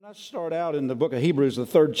Let's start out in the book of Hebrews, the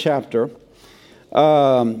 3rd chapter.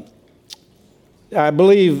 I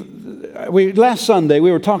believe last Sunday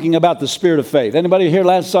we were talking about the spirit of faith. Anybody here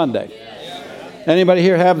last Sunday? Yes. Anybody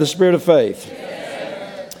here have the spirit of faith?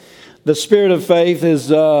 Yes. The spirit of faith is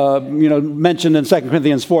mentioned in 2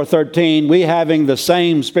 Corinthians 4:13. We having the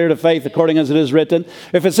same spirit of faith according as it is written.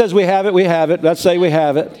 If it says we have it, we have it. Let's say we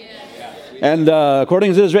have it. Yes. And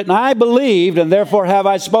according as it is written, I believed and therefore have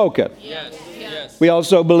I spoken. Yes. We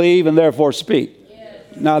also believe and therefore speak. Yes.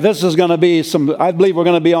 Now this is going to be I believe we're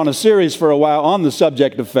going to be on a series for a while on the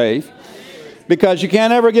subject of faith, because you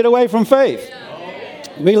can't ever get away from faith.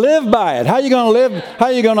 We live by it. How are you going to live? How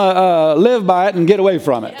are you going to live by it and get away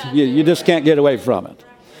from it? You just can't get away from it.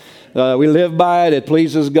 We live by it. It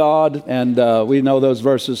pleases God, and we know those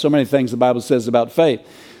verses. So many things the Bible says about faith.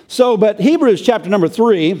 But Hebrews chapter number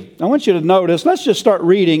 3, I want you to notice. Let's just start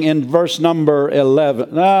reading in verse number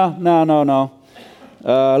 11. No.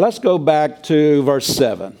 Let's go back to verse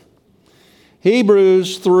 7.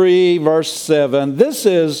 Hebrews 3, verse 7. This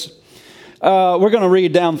is, we're going to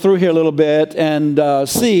read down through here a little bit and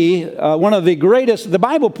see one of the greatest. The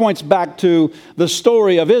Bible points back to the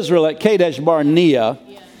story of Israel at Kadesh Barnea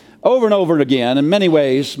over and over again, in many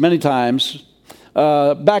ways, many times.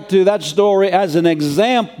 Back to that story as an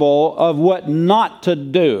example of what not to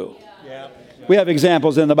do. We have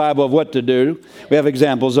examples in the Bible of what to do. We have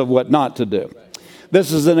examples of what not to do.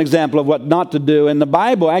 This is an example of what not to do, and the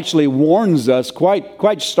Bible actually warns us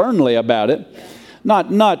quite sternly about it. Not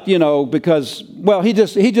because he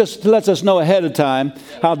just lets us know ahead of time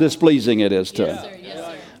how displeasing it is to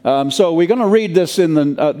him. So we're going to read this in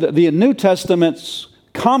the New Testament's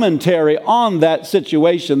commentary on that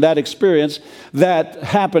situation, that experience, that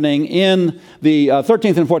happening in the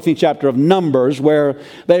 13th and 14th chapter of Numbers, where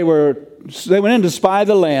they went in to spy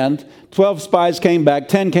the land. 12 spies came back.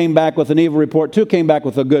 10 came back with an evil report. 2 came back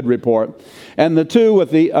with a good report. And the 10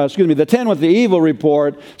 with the evil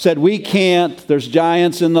report said, we can't. There's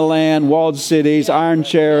giants in the land, walled cities, iron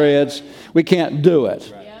chariots. We can't do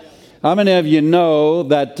it. How many of you know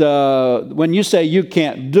that when you say you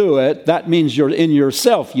can't do it, that means you're in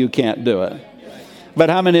yourself you can't do it? But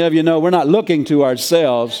how many of you know we're not looking to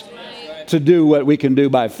ourselves to do what we can do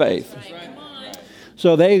by faith?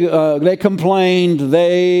 So they complained.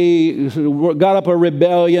 They got up a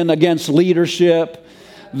rebellion against leadership.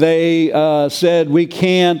 They said we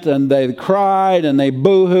can't, and they cried and they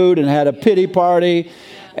boo-hooed and had a pity party.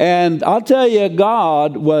 And I'll tell you,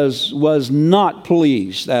 God was not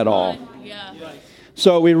pleased at all.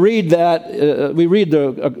 So we read that. We read the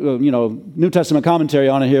New Testament commentary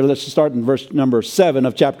on it here. Let's start in verse number 7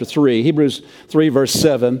 of chapter 3, Hebrews 3, verse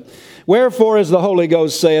 7. Wherefore, as the Holy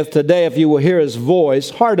Ghost saith, today if you will hear his voice,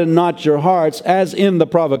 harden not your hearts as in the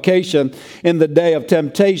provocation in the day of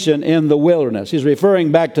temptation in the wilderness. He's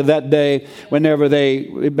referring back to that day whenever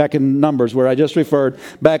back in Numbers where I just referred,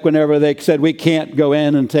 back whenever they said we can't go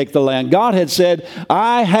in and take the land. God had said,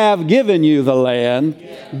 I have given you the land,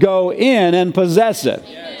 go in and possess it.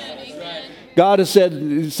 God has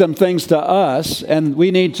said some things to us, and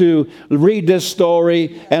we need to read this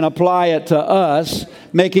story and apply it to us,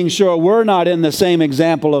 making sure we're not in the same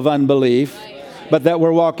example of unbelief, but that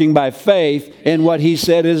we're walking by faith in what he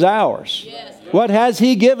said is ours. What has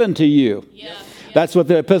he given to you? That's what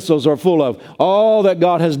the epistles are full of. All that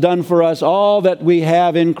God has done for us, all that we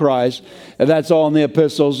have in Christ, and that's all in the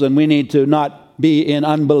epistles, and we need to not be in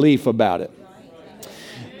unbelief about it.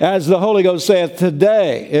 As the Holy Ghost saith,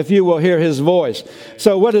 today, if you will hear his voice.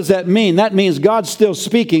 So what does that mean? That means God's still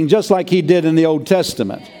speaking just like he did in the Old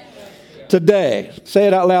Testament. Today. Say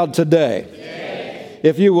it out loud, today.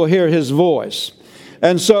 If you will hear his voice.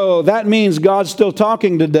 And so that means God's still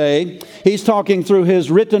talking today. He's talking through his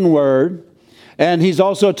written word. And he's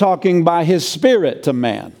also talking by his spirit to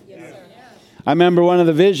man. I remember one of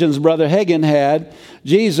the visions Brother Hagin had.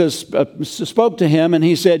 Jesus spoke to him and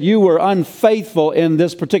he said, you were unfaithful in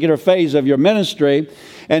this particular phase of your ministry.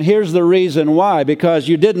 And here's the reason why. Because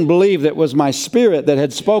you didn't believe that it was my spirit that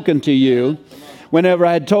had spoken to you whenever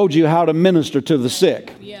I had told you how to minister to the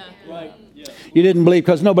sick. You didn't believe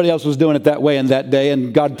because nobody else was doing it that way in that day,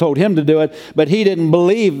 and God told him to do it. But he didn't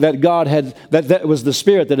believe that God had, that was the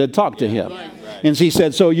Spirit that had talked to him. And he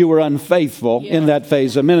said, so you were unfaithful in that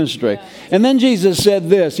phase of ministry. And then Jesus said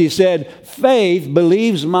this. He said, faith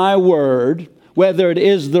believes my word, whether it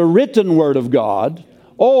is the written word of God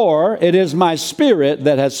or it is my spirit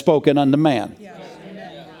that has spoken unto man.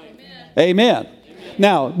 Amen.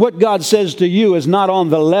 Now, what God says to you is not on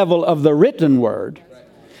the level of the written word.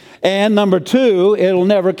 And number 2, it'll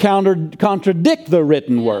never contradict the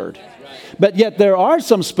written word. But yet there are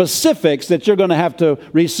some specifics that you're going to have to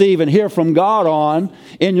receive and hear from God on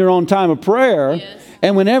in your own time of prayer. Yes.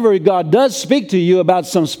 And whenever God does speak to you about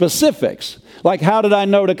some specifics, like how did I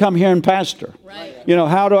know to come here and pastor? Right. You know,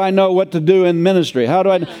 how do I know what to do in ministry? How do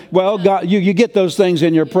I? Well, God, you get those things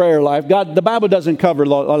in your prayer life. God, the Bible doesn't cover a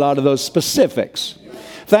lot of those specifics.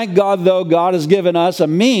 Thank God, though, God has given us a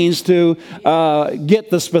means to get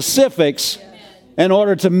the specifics in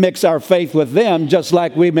order to mix our faith with them, just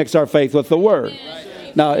like we mix our faith with the Word.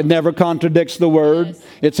 Now, it never contradicts the Word.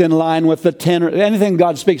 It's in line with the tenor. Anything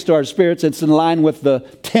God speaks to our spirits, it's in line with the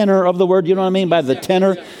tenor of the Word. You know what I mean by the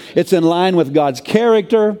tenor? It's in line with God's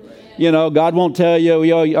character. You know, God won't tell you,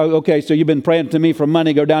 okay, so you've been praying to me for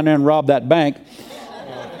money, go down there and rob that bank.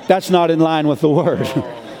 That's not in line with the Word.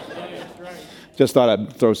 Just thought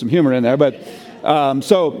I'd throw some humor in there. But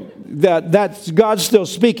so that's God's still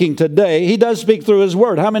speaking today. He does speak through His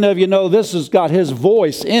Word. How many of you know this has got His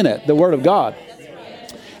voice in it? The Word of God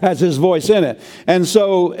has His voice in it. And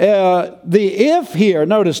so the if here,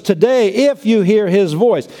 notice today, if you hear His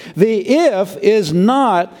voice. The if is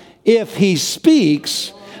not if He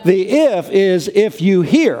speaks. The if is if you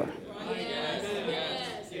hear.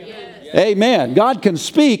 Amen. God can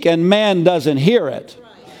speak and man doesn't hear it,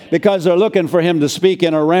 because they're looking for Him to speak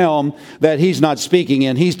in a realm that He's not speaking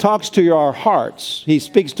in. He talks to our hearts. He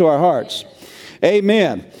speaks to our hearts.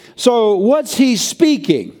 Amen. So what's He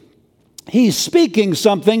speaking? He's speaking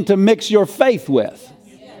something to mix your faith with.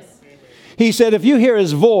 He said if you hear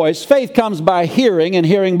His voice, faith comes by hearing, and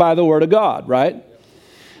hearing by the Word of God, right?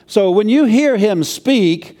 So when you hear Him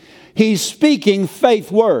speak, He's speaking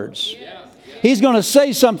faith words. He's going to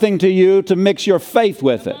say something to you to mix your faith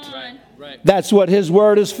with it. That's what His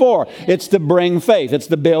Word is for. It's to bring faith. It's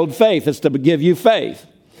to build faith. It's to give you faith.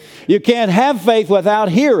 You can't have faith without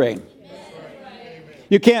hearing.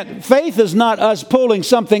 You can't. Faith is not us pulling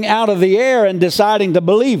something out of the air and deciding to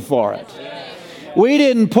believe for it. We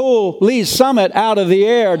didn't pull Lee Summit out of the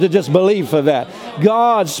air to just believe for that.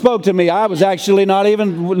 God spoke to me. I was actually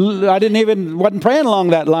wasn't praying along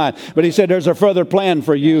that line. But He said, there's a further plan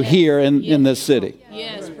for you here in this city.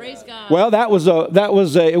 Yes, praise God. Well,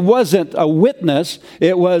 it wasn't a witness.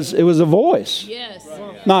 It was a voice. Yes.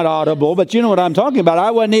 Not audible, but you know what I'm talking about.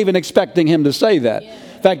 I wasn't even expecting Him to say that. Yes.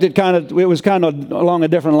 In fact, it was kind of along a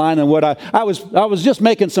different line than what I was just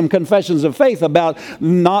making some confessions of faith about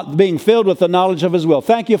not being filled with the knowledge of His will.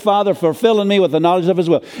 Thank you, Father, for filling me with the knowledge of His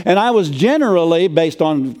will. And I was generally, based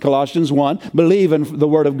on Colossians 1, believing the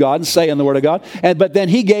Word of God and saying the Word of God. But then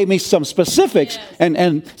He gave me some specifics.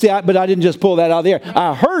 Yes. But I didn't just pull that out of the air.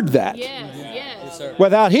 I heard that. Yes, sir.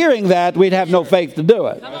 Without hearing that, we'd have no faith to do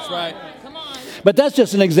it. That's right. Come on. But that's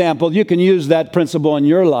just an example. You can use that principle in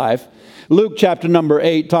your life. Luke chapter number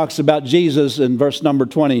 8 talks about Jesus in verse number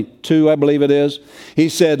 22, I believe it is. He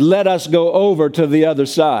said, let us go over to the other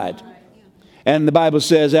side. And the Bible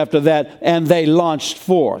says after that, and they launched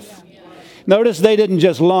forth. Notice they didn't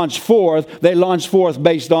just launch forth. They launched forth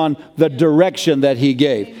based on the direction that He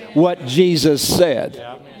gave, what Jesus said.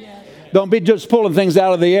 Don't be just pulling things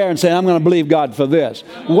out of the air and saying, I'm going to believe God for this.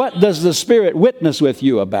 What does the Spirit witness with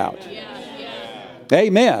you about?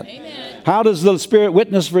 Amen. How does the Spirit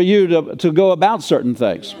witness for you to go about certain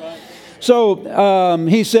things? So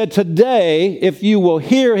He said, today, if you will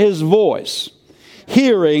hear His voice,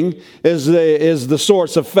 hearing is the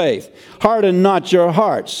source of faith. Harden not your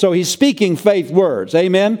hearts. So He's speaking faith words.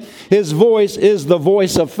 Amen. His voice is the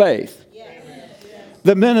voice of faith.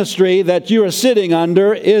 The ministry that you are sitting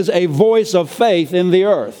under is a voice of faith in the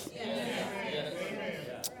earth.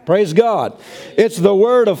 Praise God. It's the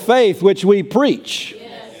word of faith which we preach.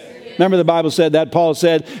 Remember the Bible said that. Paul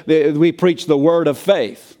said we preach the word of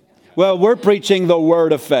faith. Well, we're preaching the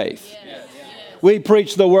word of faith. We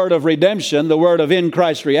preach the word of redemption, the word of in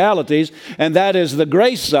Christ realities, and that is the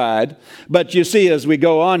grace side. But you see as we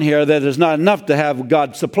go on here that it's not enough to have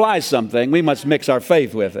God supply something. We must mix our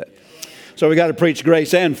faith with it. So we got to preach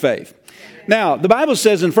grace and faith. Now, the Bible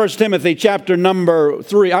says in 1 Timothy chapter number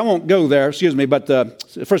 3, I won't go there, but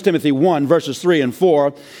 1 Timothy 1, verses 3 and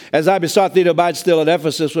 4, as I besought thee to abide still at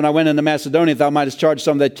Ephesus when I went into Macedonia, thou mightest charge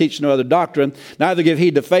some that teach no other doctrine, neither give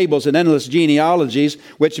heed to fables and endless genealogies,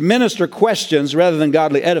 which minister questions rather than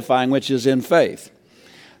godly edifying, which is in faith.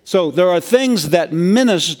 So there are things that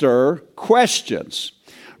minister questions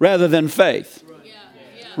rather than faith,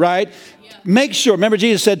 right? Make sure, remember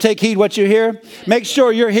Jesus said, take heed what you hear. Make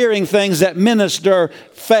sure you're hearing things that minister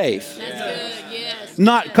faith. That's good. Yes.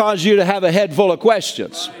 Not cause you to have a head full of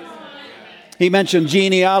questions. He mentioned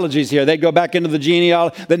genealogies here. They'd go back into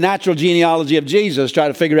the natural genealogy of Jesus, try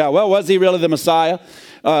to figure out, well, was he really the Messiah?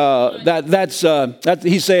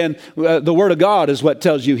 He's saying the Word of God is what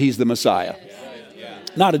tells you he's the Messiah,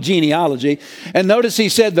 not a genealogy. And notice he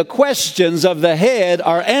said the questions of the head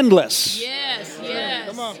are endless. Yes, yes.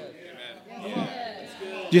 Come on.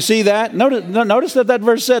 Do you see that? Notice that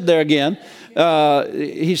verse said there again.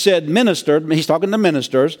 He said, he's talking to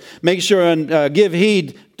ministers, make sure and give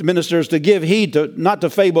heed to ministers to give heed to, not to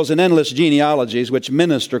fables and endless genealogies, which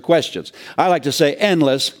minister questions. I like to say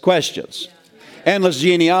endless questions. Endless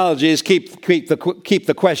genealogies keep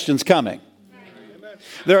the questions coming.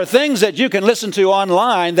 There are things that you can listen to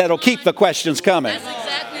online that'll keep the questions coming. That's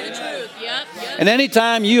exactly the truth. Yep. And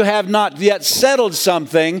anytime you have not yet settled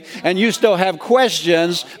something and you still have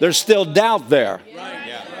questions, there's still doubt there.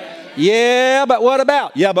 Yeah, but what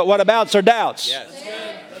about? Yeah, but what abouts are doubts. Yes.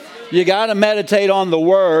 You got to meditate on the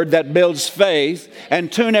Word that builds faith and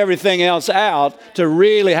tune everything else out to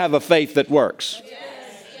really have a faith that works.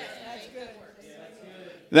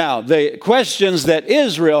 Now, the questions that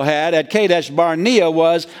Israel had at Kadesh Barnea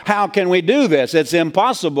was, how can we do this? It's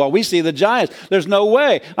impossible. We see the giants. There's no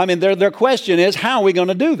way. I mean, their question is, how are we going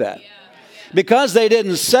to do that? Because they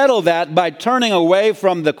didn't settle that by turning away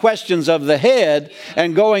from the questions of the head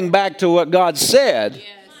and going back to what God said.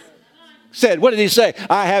 What did he say?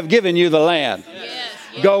 I have given you the land.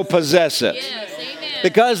 Go possess it.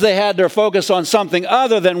 Because they had their focus on something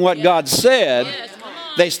other than what God said,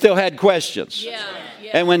 they still had questions.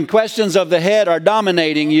 And when questions of the head are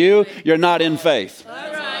dominating you, you're not in faith.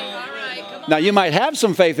 Now, you might have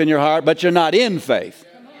some faith in your heart, but you're not in faith.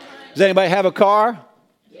 Does anybody have a car?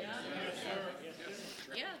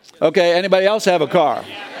 Okay, anybody else have a car?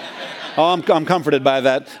 Oh, I'm comforted by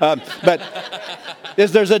that. But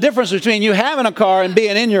there's a difference between you having a car and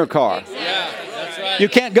being in your car. Yeah, that's right. You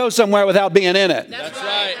can't go somewhere without being in it. That's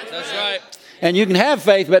right. That's right. And you can have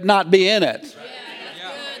faith but not be in it.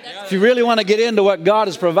 If you really want to get into what God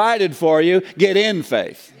has provided for you, get in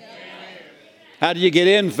faith. How do you get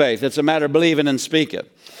in faith? It's a matter of believing and speaking.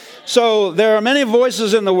 So there are many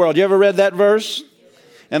voices in the world. You ever read that verse?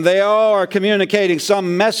 And they all are communicating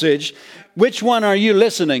some message. Which one are you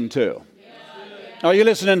listening to? Are you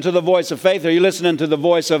listening to the voice of faith? Are you listening to the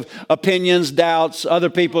voice of opinions, doubts, other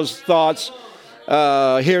people's thoughts,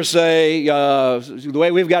 hearsay, the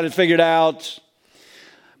way we've got it figured out?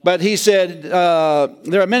 But he said,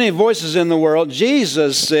 there are many voices in the world.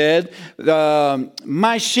 Jesus said,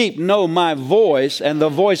 my sheep know my voice, and the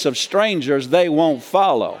voice of strangers they won't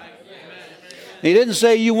follow. He didn't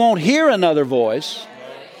say you won't hear another voice.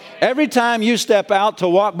 Every time you step out to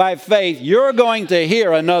walk by faith, you're going to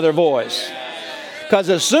hear another voice. Because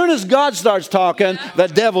as soon as God starts talking, the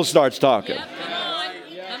devil starts talking.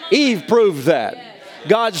 Eve proved that.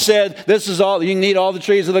 God said, this is all, you can eat all the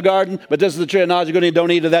trees of the garden, but this is the tree of knowledge you're going to eat,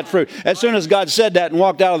 don't eat of that fruit. As soon as God said that and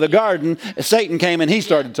walked out of the garden, Satan came and he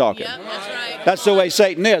started talking. That's the way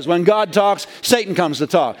Satan is. When God talks, Satan comes to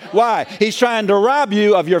talk. Why? He's trying to rob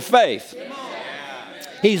you of your faith.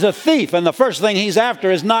 He's a thief, and the first thing he's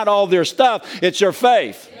after is not all their stuff, it's your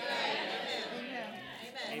faith.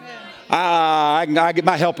 I get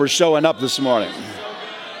my helpers showing up this morning.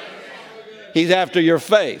 He's after your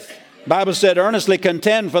faith. The Bible said, earnestly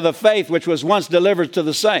contend for the faith which was once delivered to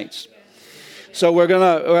the saints. So we're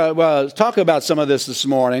going to talk about some of this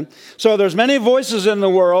morning. So there's many voices in the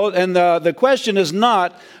world, and the question is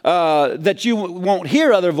not that you won't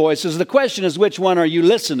hear other voices. The question is, which one are you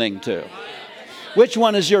listening to? Which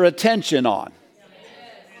one is your attention on?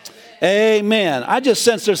 Amen. I just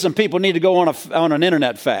sense there's some people need to go on an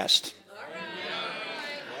internet fast.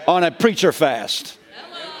 On a preacher fast.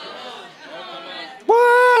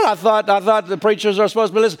 What? I thought the preachers are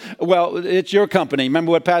supposed to be listening. Well, it's your company.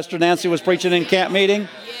 Remember what Pastor Nancy was preaching in camp meeting?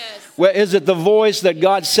 Yes. Well, is it the voice that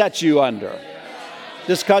God sets you under?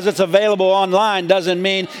 Just because it's available online doesn't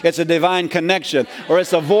mean it's a divine connection or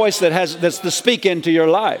it's a voice that's to speak into your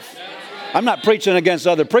life. I'm not preaching against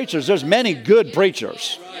other preachers. There's many good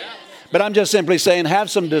preachers. But I'm just simply saying have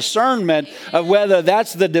some discernment of whether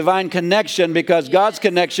that's the divine connection, because God's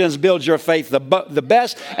connections build your faith the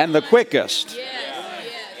best and the quickest.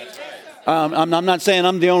 I'm not saying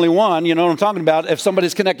I'm the only one. You know what I'm talking about. If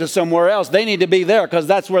somebody's connected somewhere else, they need to be there, because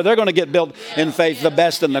that's where they're going to get built in faith the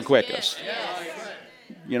best and the quickest.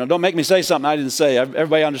 You know, don't make me say something I didn't say.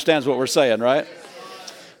 Everybody understands what we're saying, right?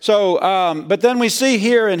 So, but then we see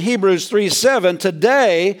here in Hebrews 3:7,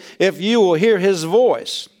 today, if you will hear his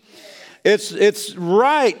voice. It's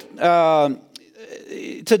right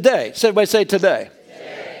today. Everybody say today.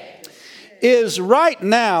 Is right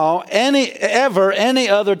now any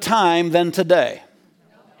other time than today?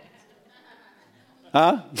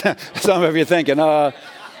 Huh? Some of you are thinking,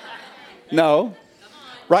 no.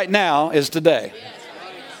 Right now is today.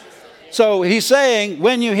 So he's saying,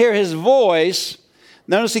 when you hear his voice,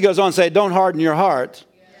 notice he goes on to say, don't harden your heart.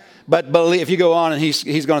 But believe. If you go on and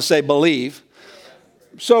he's going to say believe.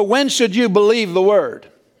 So when should you believe the word?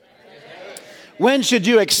 When should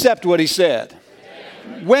you accept what he said?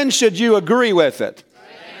 When should you agree with it?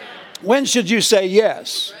 When should you say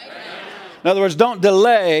yes? In other words, don't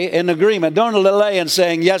delay in agreement. Don't delay in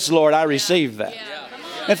saying, yes, Lord, I receive that.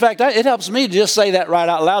 In fact, it helps me to just say that right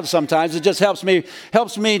out loud sometimes. It just helps me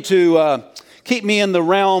to keep me in the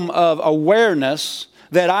realm of awareness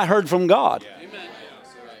that I heard from God.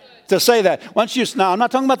 To say that. Now, I'm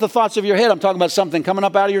not talking about the thoughts of your head. I'm talking about something coming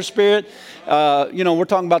up out of your spirit. We're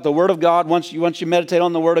talking about the Word of God. Once you meditate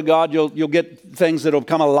on the Word of God, you'll get things that will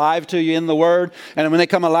come alive to you in the Word. And when they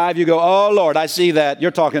come alive, you go, oh, Lord, I see that.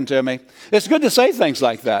 You're talking to me. It's good to say things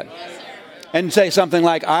like that. And say something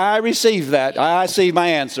like, I received that. I see my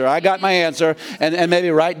answer. I got my answer. And maybe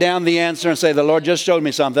write down the answer and say, the Lord just showed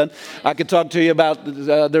me something. I could talk to you about,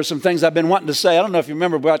 there's some things I've been wanting to say. I don't know if you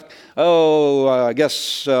remember, but, I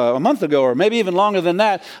guess a month ago or maybe even longer than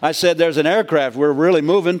that, I said there's an aircraft we're really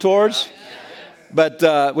moving towards.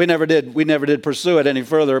 But we never did pursue it any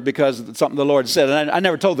further because it's something the Lord said. And I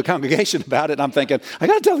never told the congregation about it. And I'm thinking, I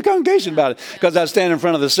got to tell the congregation about it. Because I was standing in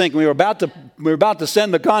front of the sink. And we were about to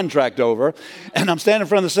send the contract over. And I'm standing in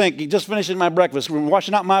front of the sink, just finishing my breakfast. We're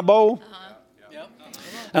washing out my bowl.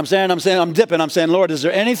 I'm dipping. I'm saying, Lord, is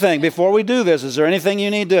there anything, before we do this, is there anything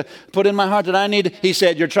you need to put in my heart that I need? He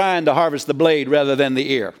said, you're trying to harvest the blade rather than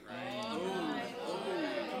the ear.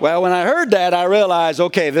 Well, when I heard that, I realized,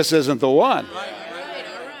 okay, this isn't the one.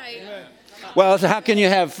 Well, how can you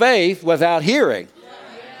have faith without hearing?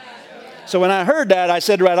 So when I heard that, I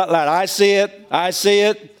said right out loud, I see it, I see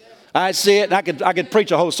it, I see it. And I could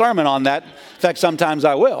preach a whole sermon on that. In fact, sometimes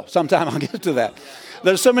I will. Sometime I'll get to that.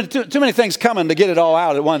 There's too many things coming to get it all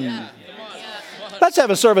out at one. Let's have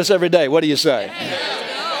a service every day. What do you say?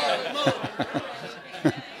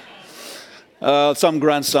 Some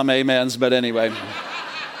grunts, some amens, but anyway.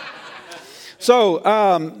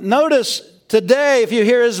 So notice today, if you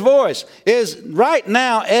hear his voice, is right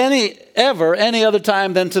now any other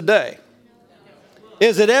time than today?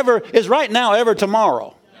 Is right now ever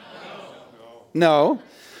tomorrow? No.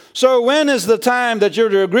 So when is the time that you're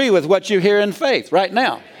to agree with what you hear in faith? Right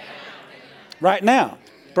now. Right now.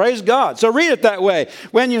 Praise God. So read it that way.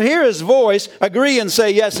 When you hear his voice, agree and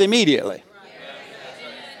say yes immediately.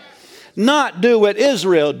 Not do what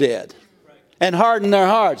Israel did and harden their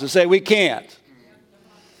hearts and say, we can't.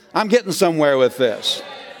 I'm getting somewhere with this.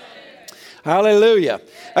 Hallelujah.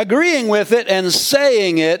 Agreeing with it and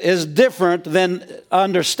saying it is different than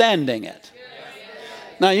understanding it.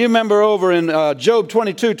 Now, you remember over in Job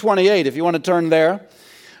 22:28, if you want to turn there.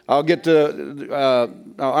 I'll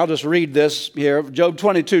just read this here. Job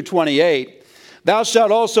 22:28. Thou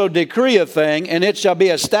shalt also decree a thing, and it shall be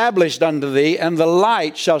established unto thee, and the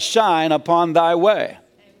light shall shine upon thy way.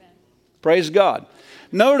 Amen. Praise God.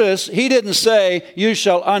 Notice, he didn't say, you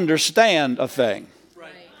shall understand a thing.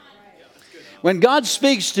 Right. When God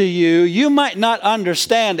speaks to you, you might not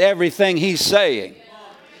understand everything he's saying.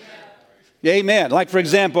 Amen. Like, for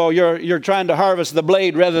example, you're trying to harvest the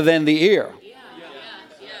blade rather than the ear.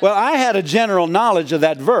 Well, I had a general knowledge of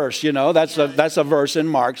that verse, That's a verse in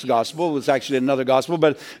Mark's gospel. It's actually another gospel,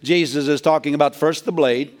 but Jesus is talking about first the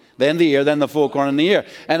blade, then the ear, then the full corn in the ear.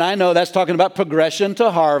 And I know that's talking about progression to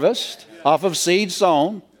harvest off of seed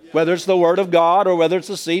sown, whether it's the word of God or whether it's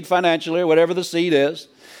a seed financially or whatever the seed is.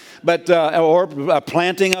 But or a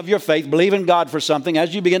planting of your faith, believe in God for something.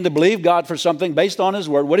 As you begin to believe God for something based on his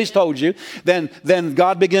word, what he's told you, then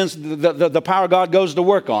God begins, the power of God goes to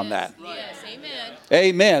work on that. Yes, amen.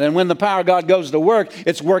 Amen. And when the power of God goes to work,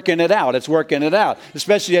 it's working it out. It's working it out,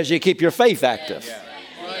 especially as you keep your faith active.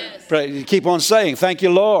 You keep on saying, thank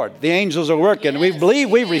you, Lord. The angels are working. We believe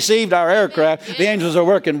we've received our aircraft. The angels are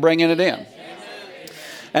working, bringing it in.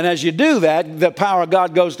 And as you do that, the power of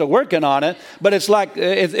God goes to working on it. But it's like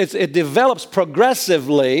it develops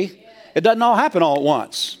progressively. It doesn't all happen all at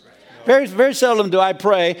once. Very, very seldom do I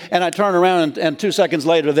pray and I turn around and 2 seconds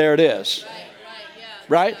later, there it is.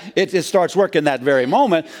 Right? It starts working that very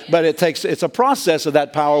moment, but it's a process of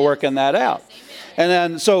that power working that out. And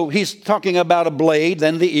then, so he's talking about a blade,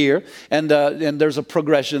 then the ear, and there's a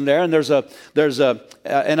progression there, and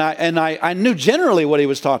I knew generally what he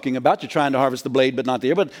was talking about. You're trying to harvest the blade, but not the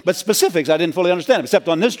ear. But specifics, I didn't fully understand. Except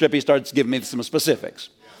on this trip, he starts giving me some specifics,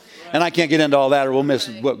 and I can't get into all that, or we'll miss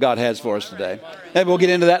what God has for us today. Maybe we'll get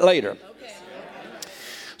into that later.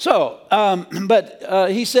 So,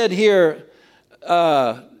 but he said here,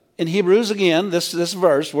 in Hebrews again, this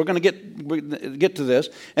verse, we're going to get to this.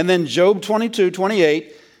 And then Job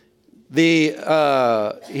 22:28,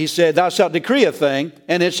 he said, thou shalt decree a thing,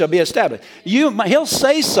 and it shall be established. He'll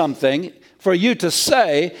say something for you to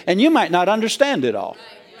say, and you might not understand it all.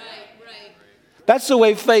 Right. That's the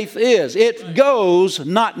way faith is. It goes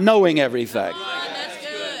not knowing everything. That's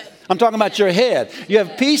good. I'm talking about your head. You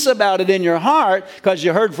have peace about it in your heart because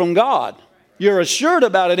you heard from God. You're assured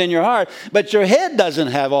about it in your heart, but your head doesn't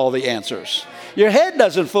have all the answers. Your head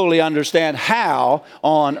doesn't fully understand how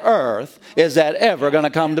on earth is that ever going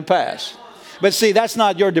to come to pass. But see, that's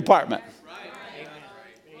not your department.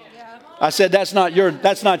 I said that's not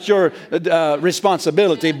your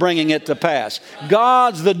responsibility bringing it to pass.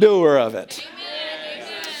 God's the doer of it.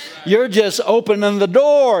 You're just opening the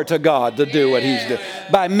door to God to do what He's doing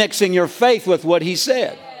by mixing your faith with what He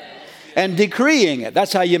said. And decreeing it.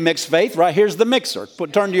 That's how you mix faith. Right here's the mixer.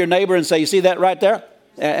 Turn to your neighbor and say, you see that right there?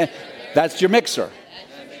 That's your mixer.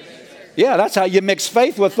 Yeah, that's how you mix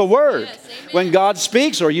faith with the Word. When God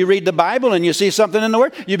speaks or you read the Bible and you see something in the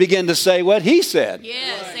Word, you begin to say what He said.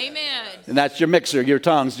 Yes, amen. And that's your mixer. Your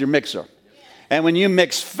tongue's your mixer. And when you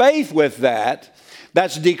mix faith with that,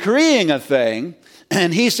 that's decreeing a thing.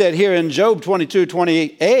 And He said here in Job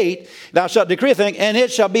 22:28, thou shalt decree a thing, and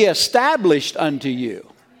it shall be established unto you.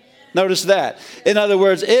 Notice that. In other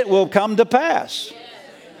words, it will come to pass.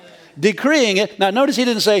 Decreeing it. Now notice He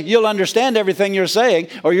didn't say you'll understand everything you're saying,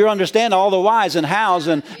 or you'll understand all the whys and hows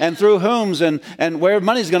and through whom's and where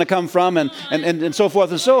money's going to come from and so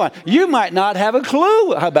forth and so on. You might not have a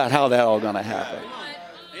clue about how that all going to happen.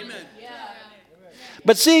 Amen.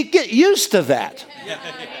 But see, get used to that.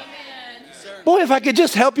 Boy, if I could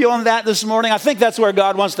just help you on that this morning, I think that's where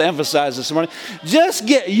God wants to emphasize this morning. Just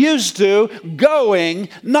get used to going,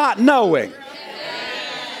 not knowing.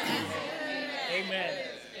 Amen.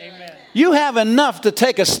 You have enough to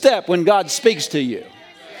take a step when God speaks to you.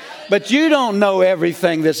 But you don't know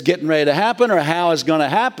everything that's getting ready to happen or how it's going to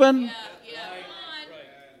happen.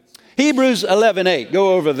 Hebrews 11:8.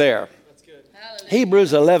 Go over there.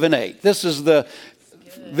 Hebrews 11:8.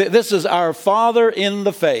 This is our father in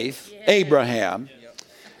the faith, Abraham.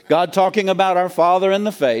 God talking about our father in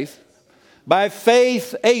the faith. By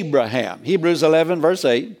faith, Abraham. Hebrews 11, verse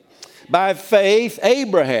 8. By faith,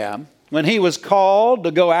 Abraham, when he was called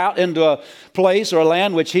to go out into a place or a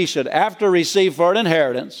land which he should after receive for an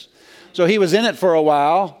inheritance. So he was in it for a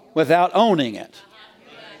while without owning it.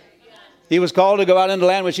 He was called to go out into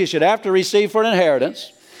land which he should after receive for an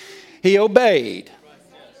inheritance. He obeyed.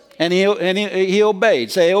 And he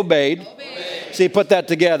obeyed. Say obeyed. See, put that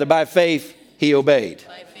together. By faith, he obeyed.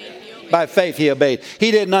 By faith, he obeyed.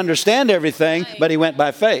 He didn't understand everything, but he went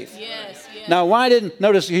by faith. Yes. Now,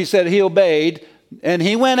 notice he said he obeyed, and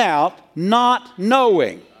he went out not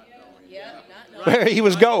knowing where he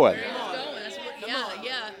was going.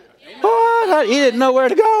 What? He didn't know where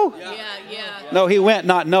to go? No, he went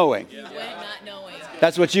not knowing.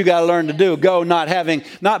 That's what you got to learn to do. Go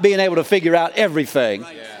not being able to figure out everything.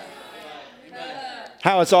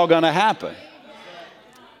 How it's all going to happen.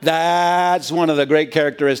 That's one of the great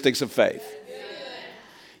characteristics of faith.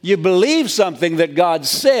 You believe something that God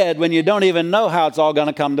said when you don't even know how it's all going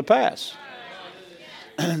to come to pass.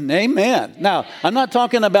 Amen. Now, I'm not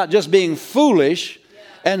talking about just being foolish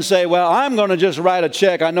and say, well, I'm going to just write a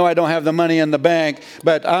check. I know I don't have the money in the bank,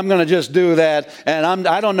 but I'm going to just do that. And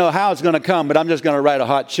I don't know how it's going to come, but I'm just going to write a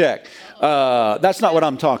hot check. That's not what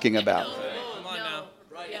I'm talking about.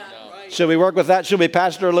 Should we work with that? Should we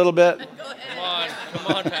pastor a little bit? Come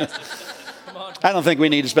on, Pastor. Come on. I don't think we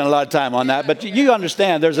need to spend a lot of time on that, but you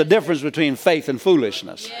understand there's a difference between faith and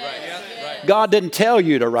foolishness. Right. God didn't tell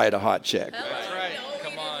you to write a hot check. That's right.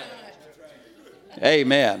 Come on.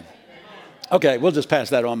 Amen. Okay, we'll just pass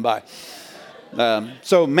that on by.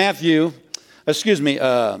 So let's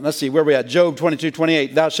see, where we at? Job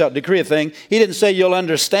 22:28, thou shalt decree a thing. He didn't say you'll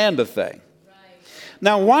understand a thing.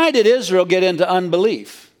 Now, why did Israel get into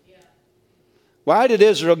unbelief? Why did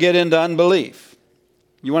Israel get into unbelief?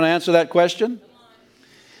 You want to answer that question?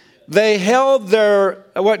 They held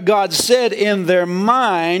what God said in their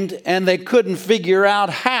mind, and they couldn't figure out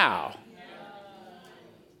how.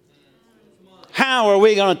 How are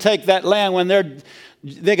we going to take that land when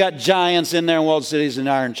they got giants in there and walled cities and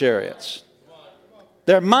iron chariots?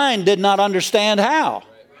 Their mind did not understand how.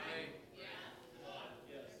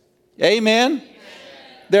 Amen?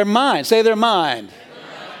 Their mind. Say their mind.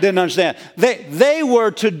 Didn't understand. They were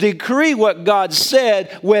to decree what God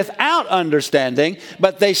said without understanding,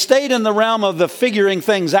 but they stayed in the realm of the figuring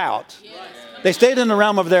things out. They stayed in the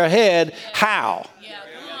realm of their head. How?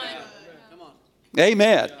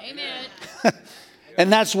 Amen.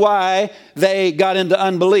 And that's why they got into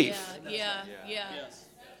unbelief, Yeah.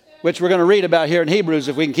 which we're going to read about here in Hebrews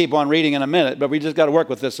if we can keep on reading in a minute, but we just got to work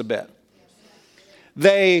with this a bit.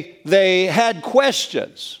 They had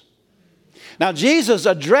questions. Now, Jesus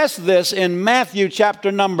addressed this in Matthew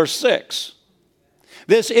chapter number 6.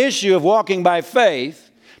 This issue of walking by faith,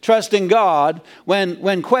 trusting God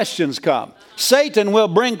when questions come. Satan will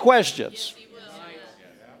bring questions.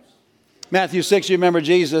 Matthew 6, you remember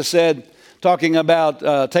Jesus said, talking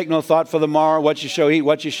about take no thought for the morrow, what you shall eat,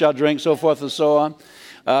 what you shall drink, so forth and so on.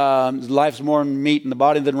 Life's more meat in the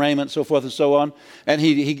body than raiment, so forth and so on. And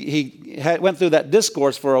he went through that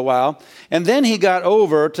discourse for a while. And then he got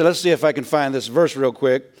over to, let's see if I can find this verse real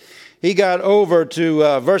quick. He got over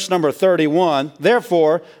to verse number 31.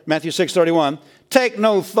 Therefore, Matthew 6:31, take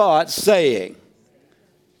no thought saying.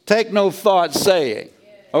 Take no thought saying.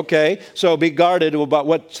 Okay, so be guarded about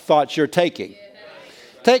what thoughts you're taking.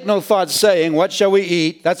 Take no thought saying, what shall we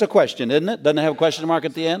eat? That's a question, isn't it? Doesn't it have a question mark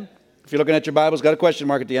at the end? If you're looking at your Bible, it's got a question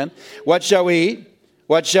mark at the end. What shall we eat?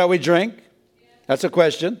 What shall we drink? That's a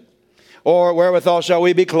question. Or wherewithal shall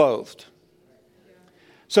we be clothed?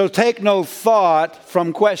 So take no thought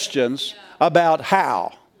from questions about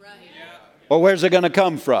how. Or where's it going to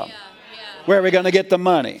come from? Where are we going to get the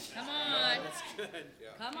money? Come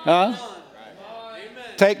on. Huh?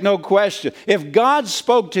 Take no question. If God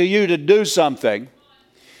spoke to you to do something,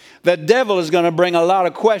 the devil is going to bring a lot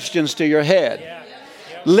of questions to your head.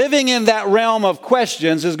 Living in that realm of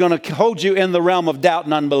questions is going to hold you in the realm of doubt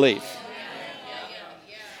and unbelief.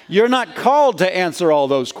 You're not called to answer all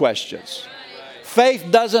those questions. Faith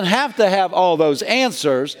doesn't have to have all those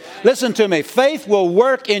answers. Listen to me. Faith will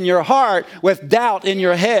work in your heart with doubt in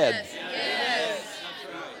your head. Say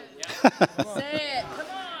it. Come on.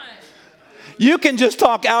 You can just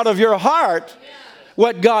talk out of your heart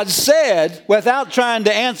what God said without trying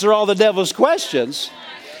to answer all the devil's questions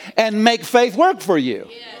and make faith work for you.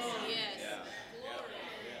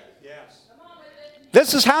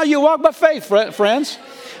 This is how you walk by faith, friends.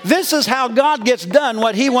 This is how God gets done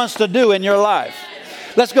what He wants to do in your life.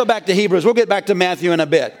 Let's go back to Hebrews. We'll get back to Matthew in a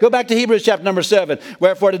bit. Go back to Hebrews chapter number 7.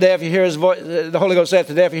 Wherefore today if you hear His voice, the Holy Ghost saith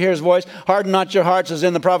today if you hear His voice, harden not your hearts as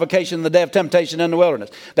in the provocation of the day of temptation in the wilderness.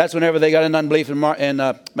 That's whenever they got in unbelief in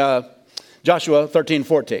Joshua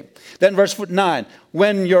 13:14. Then verse 9.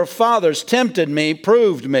 When your fathers tempted me,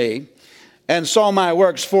 proved me, and saw my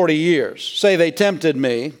works 40 years. Say they tempted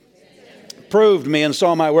me, proved me, and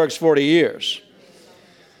saw my works 40 years.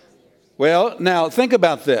 Well, now think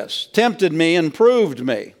about this. Tempted me and proved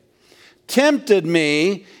me. Tempted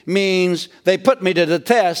me means they put me to the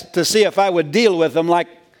test to see if I would deal with them like,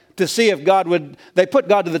 to see if God would, they put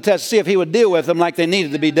God to the test to see if He would deal with them like they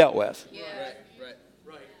needed to be dealt with. Yeah.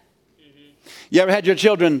 Right. You ever had your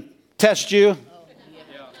children test you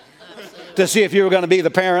to see if you were going to be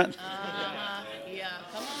the parent? Yeah.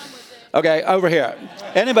 Come on with it. Okay, over here.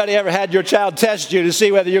 Anybody ever had your child test you to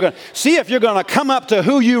see whether you're going to see if you're going to come up to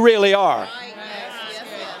who you really are,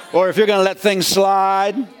 or if you're going to let things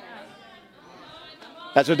slide?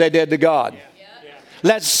 That's what they did to God.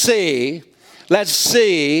 Let's see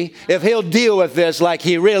if He'll deal with this like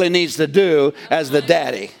He really needs to do as the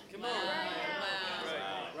daddy.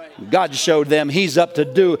 God showed them He's up to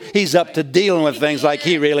dealing with things like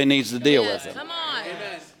He really needs to deal with them. Come on.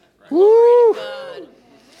 Woo!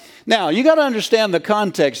 Now, you got to understand the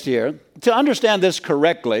context here to understand this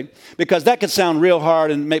correctly, because that could sound real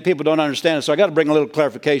hard and make people don't understand it. So I got to bring a little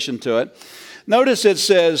clarification to it. Notice it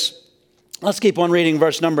says, let's keep on reading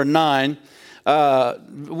verse number 9.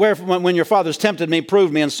 When your fathers tempted me,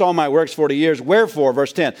 proved me, and saw my works 40 years. Wherefore,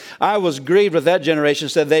 verse 10, I was grieved with that generation,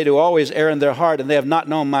 said they do always err in their heart, and they have not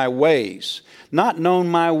known my ways. Not known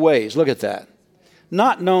my ways. Look at that.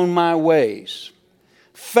 Not known my ways.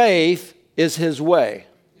 Faith is His way.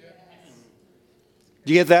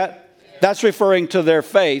 Do you get that? That's referring to their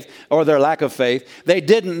faith or their lack of faith. They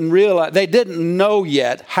didn't know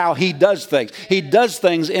yet how He does things. He does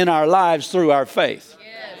things in our lives through our faith.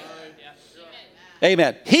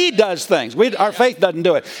 Amen. He does things. Our faith doesn't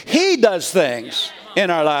do it. He does things in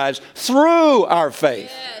our lives through our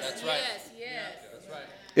faith. That's right.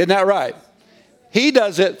 Isn't that right? He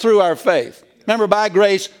does it through our faith. Remember, by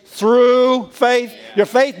grace through faith. Your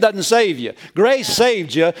faith doesn't save you. Grace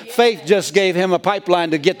saved you. Faith just gave Him a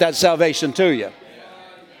pipeline to get that salvation to you.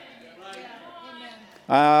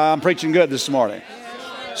 I'm preaching good this morning.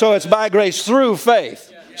 So it's by grace through faith.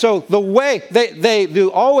 So the way they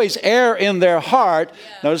do always err in their heart.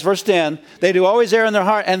 Notice verse 10. They do always err in their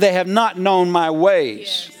heart, and they have not known my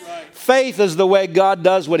ways. Faith is the way God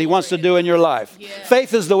does what he wants to do in your life.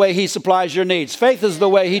 Faith is the way he supplies your needs. Faith is the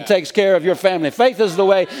way he takes care of your family. Faith is the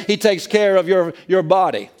way he takes care of your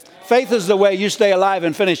body. Faith is the way you stay alive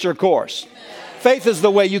and finish your course. Faith is the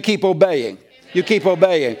way you keep obeying. You keep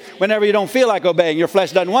obeying. Whenever you don't feel like obeying, your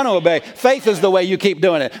flesh doesn't want to obey. Faith is the way you keep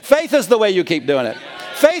doing it. Faith is the way you keep doing it.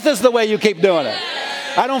 Faith is the way you keep doing it.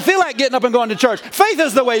 I don't feel like getting up and going to church. Faith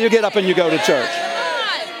is the way you get up and you go to church.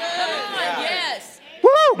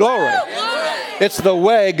 Woo, glory. It's the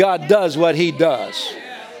way God does what he does.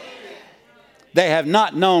 They have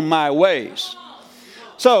not known my ways.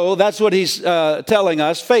 So that's what he's telling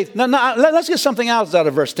us. Faith. Now, let's get something else out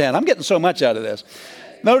of verse 10. I'm getting so much out of this.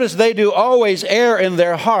 Notice they do always err in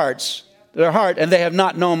their heart, and they have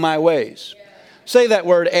not known my ways. Say that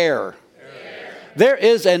word, err. There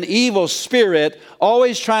is an evil spirit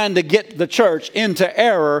always trying to get the church into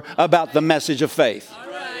error about the message of faith.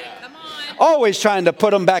 Always trying to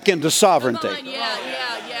put them back into sovereignty.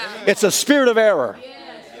 It's a spirit of error.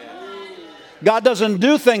 God doesn't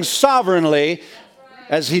do things sovereignly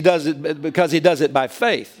as he does it because he does it by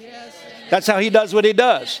faith. That's how he does what he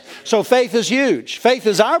does. So faith is huge. Faith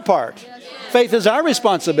is our part. Faith is our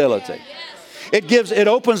responsibility. It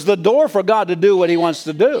opens the door for God to do what he wants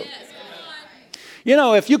to do. You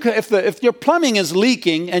know, if your plumbing is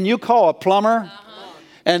leaking and you call a plumber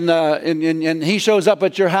and he shows up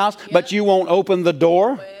at your house, but you won't open the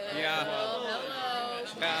door,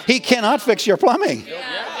 he cannot fix your plumbing.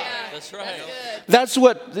 That's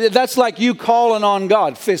right. That's like you calling on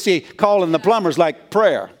God. See, calling the plumbers like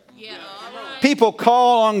prayer. People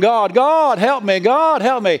call on God. God, help me. God,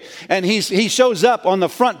 help me. And he shows up on the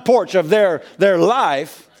front porch of their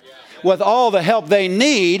life with all the help they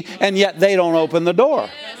need, and yet they don't open the door.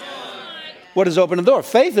 What is open the door?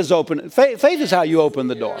 Faith is open. Faith is how you open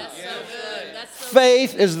the door.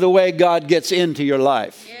 Faith is the way God gets into your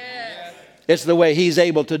life. It's the way he's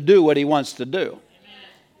able to do what he wants to do.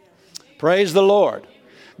 Praise the Lord.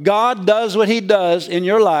 God does what he does in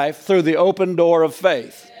your life through the open door of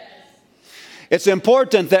faith. It's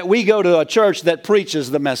important that we go to a church that preaches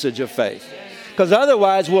the message of faith. Because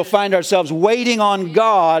otherwise we'll find ourselves waiting on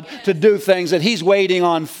God to do things that he's waiting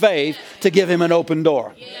on faith to give him an open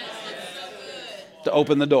door. To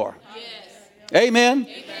open the door. Amen.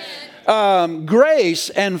 Grace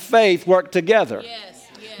and faith work together.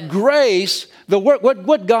 Grace, the work,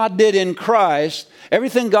 what God did in Christ,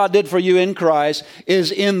 everything God did for you in Christ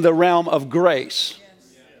is in the realm of grace.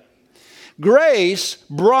 Grace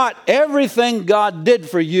brought everything God did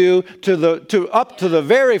for you up to the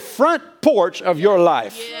very front porch of your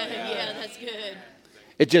life. Yeah, that's good.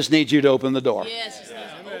 It just needs you to open the door. Yes, just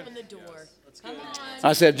needs to open the door. Come on.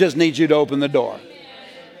 I said, just needs you to open the door.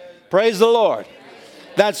 Praise the Lord.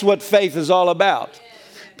 That's what faith is all about.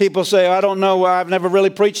 People say, I don't know, I've never really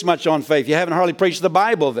preached much on faith. You haven't hardly preached the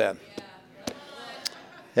Bible then.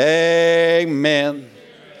 Amen.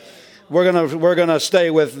 We're gonna stay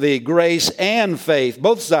with the grace and faith.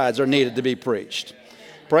 Both sides are needed to be preached.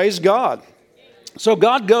 Praise God. So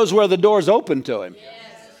God goes where the door's open to him.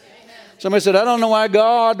 Somebody said, I don't know why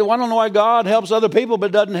God helps other people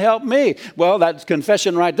but doesn't help me. Well, that's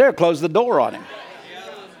confession right there. Close the door on him.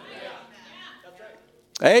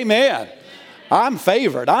 Amen. I'm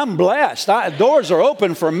favored. I'm blessed. Doors are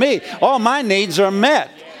open for me. All my needs are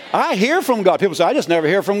met. I hear from God. People say, I just never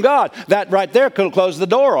hear from God. That right there could close the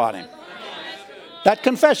door on him. That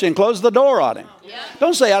confession closed the door on him.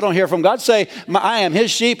 Don't say, I don't hear from God. Say, I am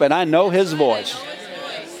his sheep and I know his voice.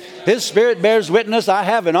 His spirit bears witness. I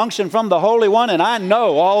have an unction from the Holy One and I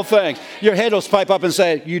know all things. Your head will pipe up and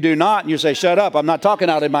say, you do not. And you say, shut up. I'm not talking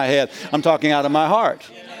out of my head. I'm talking out of my heart.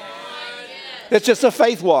 It's just a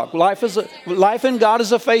faith walk. Life in God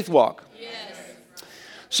is a faith walk.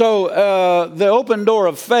 So the open door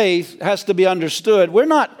of faith has to be understood. We're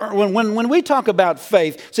not, when we talk about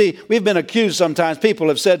faith, see, we've been accused sometimes. People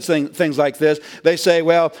have said things like this. They say,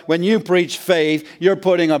 well, when you preach faith, you're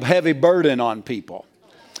putting a heavy burden on people.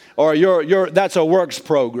 Or that's a works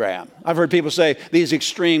program. I've heard people say, these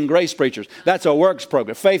extreme grace preachers, that's a works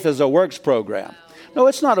program. Faith is a works program. No,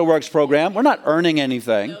 it's not a works program. We're not earning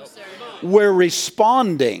anything. We're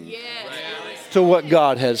responding to what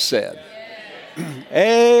God has said.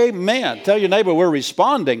 Amen. Tell your neighbor we're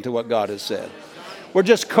responding to what God has said. We're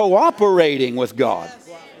just cooperating with God.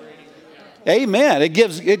 Amen.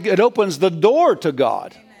 It opens the door to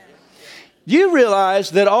God. Do you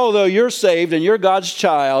realize that although you're saved and you're God's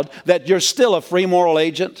child, that you're still a free moral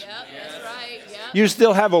agent? Yep, that's right. Yep. You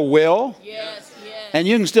still have a will? Yes. And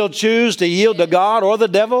you can still choose to yield to God or the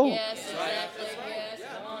devil? Yes, exactly. Yes.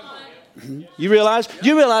 Come on. You realize? Do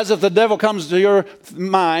you realize if the devil comes to your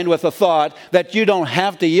mind with a thought that you don't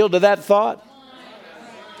have to yield to that thought?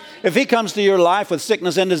 If he comes to your life with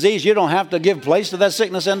sickness and disease, you don't have to give place to that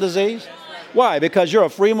sickness and disease. Why? Because you're a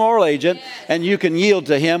free moral agent and you can yield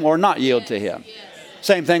to him or not yield to him.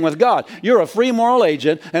 Same thing with God. You're a free moral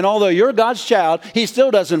agent, and although you're God's child, he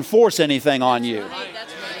still doesn't force anything on you.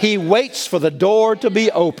 He waits for the door to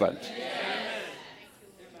be opened.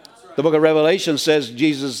 The book of Revelation says,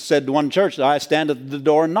 Jesus said to one church, I stand at the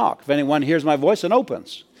door and knock. If anyone hears my voice and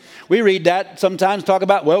opens. We read that sometimes, talk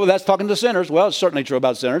about, well, that's talking to sinners. Well, it's certainly true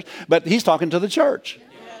about sinners, but he's talking to the church.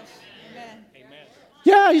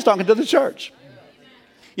 Yeah, he's talking to the church.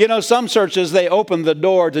 You know, some churches, they opened the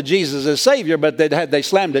door to Jesus as Savior, but they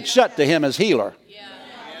slammed it shut to him as healer.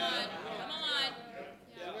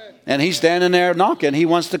 And he's standing there knocking. He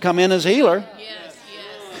wants to come in as healer.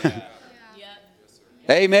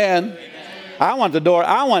 Amen. I want the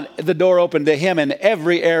door open to him in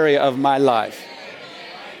every area of my life.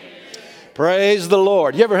 Praise the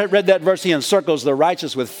Lord. You ever read that verse? He encircles the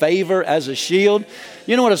righteous with favor as a shield.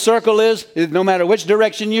 You know what a circle is? No matter which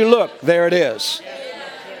direction you look, there it is.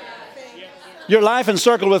 Your life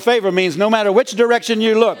encircled with favor means no matter which direction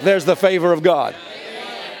you look, there's the favor of God.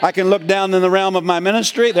 I can look down in the realm of my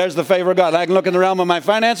ministry. There's the favor of God. I can look in the realm of my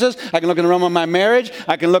finances. I can look in the realm of my marriage.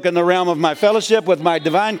 I can look in the realm of my fellowship with my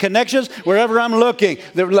divine connections. Wherever I'm looking.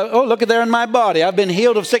 Oh, look at there in my body. I've been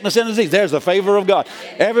healed of sickness and disease. There's the favor of God.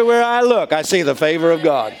 Everywhere I look, I see the favor of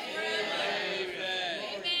God.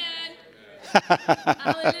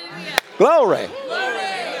 Glory.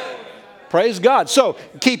 Praise God. So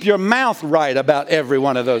keep your mouth right about every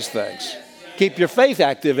one of those things. Keep your faith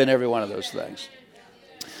active in every one of those things.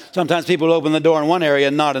 Sometimes people open the door in one area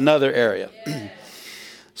and not another area.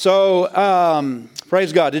 So,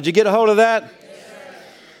 praise God. Did you get a hold of that?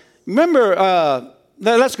 Remember,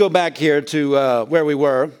 let's go back here to where we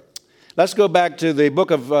were. Let's go back to the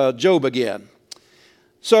book of Job again.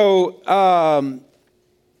 So,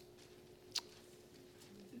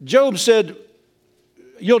 Job said,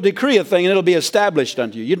 you'll decree a thing and it'll be established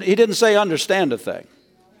unto you. He didn't say understand a thing.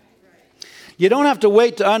 You don't have to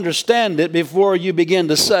wait to understand it before you begin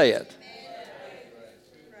to say it.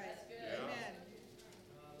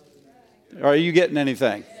 Are you getting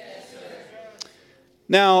anything?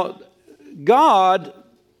 Now, God,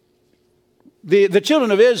 the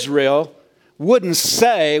children of Israel wouldn't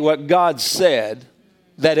say what God said,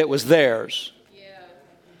 that it was theirs.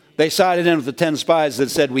 They sided in with the 10 spies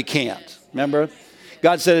that said we can't. Remember?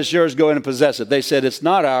 God said it's yours, go in and possess it. They said it's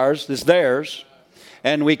not ours, it's theirs,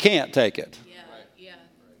 and we can't take it.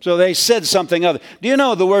 So they said something other. Do you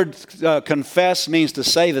know the word confess means to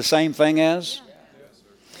say the same thing as?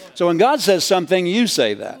 So when God says something, you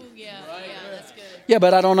say that. That's good. Yeah,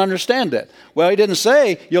 but I don't understand it. Well, he didn't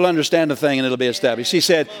say you'll understand the thing and it'll be established. He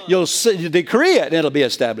said you'll decree it and it'll be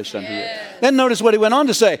established unto you. Then notice what he went on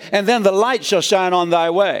to say. And then the light shall shine on thy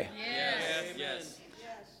way.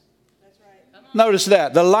 Notice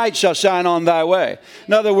that. The light shall shine on thy way.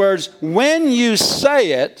 In other words, when you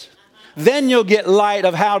say it, then you'll get light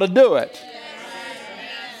of how to do it.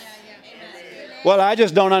 Well, I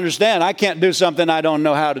just don't understand. I can't do something I don't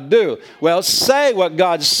know how to do. Well, say what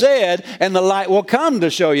God said, and the light will come to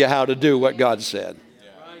show you how to do what God said.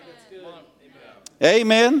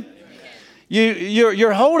 Amen.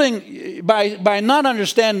 You're holding, by not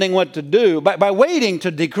understanding what to do, by waiting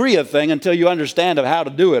to decree a thing until you understand of how to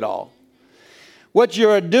do it all. What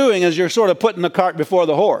you're doing is you're sort of putting the cart before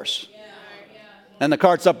the horse. And the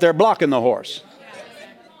cart's up there blocking the horse.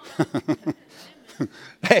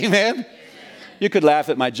 Amen. You could laugh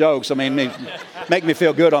at my jokes. I mean, make me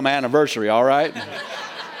feel good on my anniversary, all right?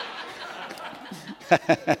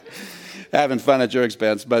 Having fun at your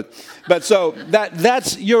expense. But so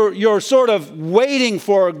that's you're sort of waiting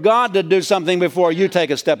for God to do something before you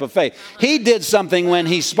take a step of faith. He did something when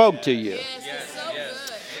he spoke to you.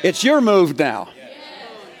 It's your move now.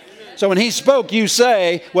 So when he spoke, you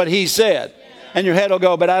say what he said. And your head will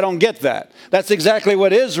go, but I don't get that. That's exactly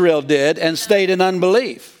what Israel did and stayed in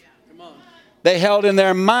unbelief. They held in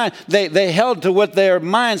their mind, they held to what their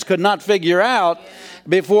minds could not figure out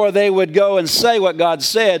before they would go and say what God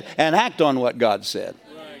said and act on what God said.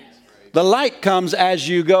 The light comes as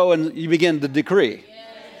you go and you begin to decree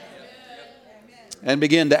and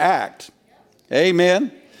begin to act.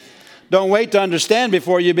 Amen. Don't wait to understand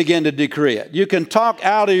before you begin to decree it. You can talk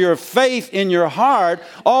out of your faith in your heart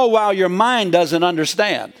all while your mind doesn't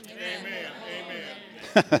understand.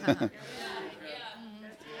 Amen.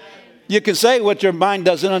 You can say what your mind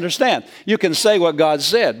doesn't understand. You can say what God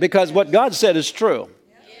said because what God said is true.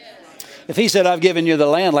 If he said, I've given you the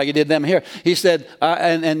land like he did them here, he said,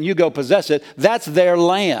 and you go possess it, that's their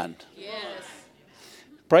land. Yes.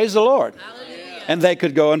 Praise the Lord. Hallelujah. And they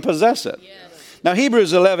could go and possess it. Yes. Now,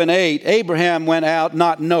 Hebrews 11:8, Abraham went out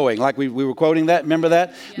not knowing. Like we were quoting that. Remember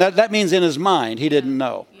that? Yeah. That means in his mind, he didn't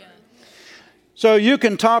know. Yeah. So you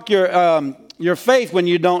can talk your faith when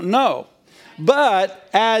you don't know. But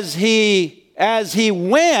as he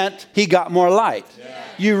went, he got more light.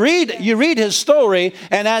 You read his story,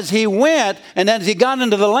 and as he went, and as he got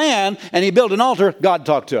into the land, and he built an altar, God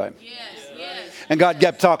talked to him. Yes. Yes. And God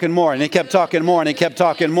kept talking more, and he kept talking more, and he kept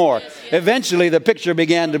talking more. Eventually, the picture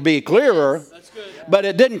began to be clearer, but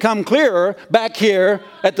it didn't come clearer back here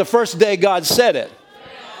at the first day God said it.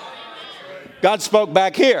 God spoke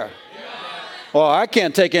back here. Well, I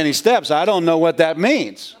can't take any steps. I don't know what that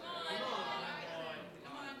means.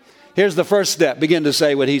 Here's the first step. Begin to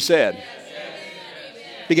say what he said.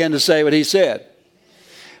 Begin to say what he said.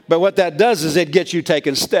 But what that does is it gets you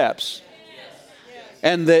taking steps.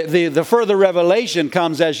 And the further revelation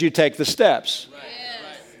comes as you take the steps.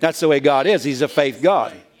 That's the way God is. He's a faith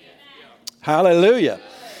God. Hallelujah.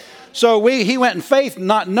 So he went in faith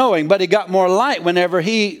not knowing, but he got more light whenever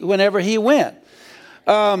he went.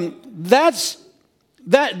 What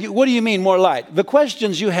do you mean more light? The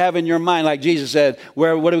questions you have in your mind, like Jesus said, what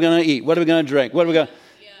are we going to eat? What are we going to drink? What are we going to...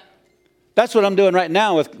 That's what I'm doing right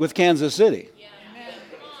now with Kansas City.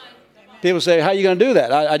 People say, how are you going to do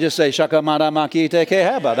that? I just say, Shaka Mara Maki Te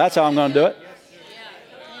Kehaba. That's how I'm going to do it.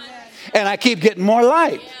 And I keep getting more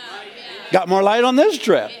light. Got more light on this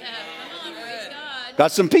trip.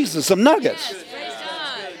 Got some pieces, some nuggets.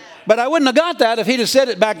 But I wouldn't have got that if he'd have said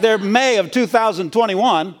it back there May of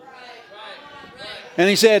 2021. And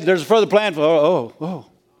he said, there's a further plan for,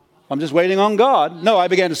 I'm just waiting on God. No, I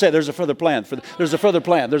began to say, there's a further plan. There's a further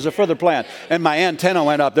plan. There's a further plan. And my antenna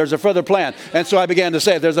went up. There's a further plan. And so I began to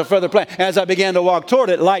say, there's a further plan. As I began to walk toward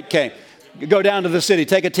it, light came. Go down to the city,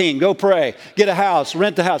 take a team, go pray, get a house,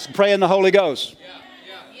 rent a house, pray in the Holy Ghost.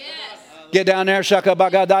 Get down there, shaka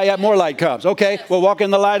bagadaya, more light comes. Okay, we'll walk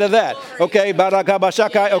in the light of that. Okay,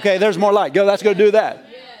 barakabashakai, okay, there's more light. Go, let's go do that.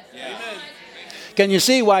 Can you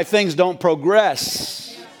see why things don't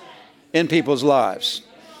progress in people's lives?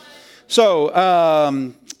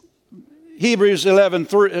 So, Hebrews 11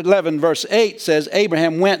 verse 8 says,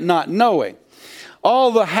 Abraham went not knowing.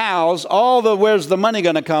 All the hows, where's the money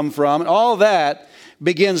going to come from, all that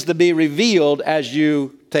begins to be revealed as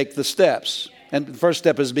you take the steps. And the first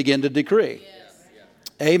step is begin to decree.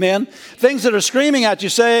 Amen. Things that are screaming at you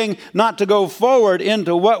saying not to go forward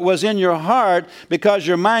into what was in your heart because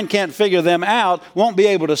your mind can't figure them out won't be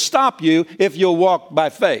able to stop you if you'll walk by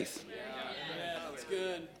faith. That's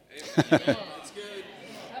good. That's good.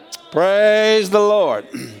 Praise the Lord.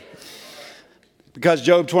 Because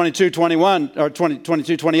Job 22:21 or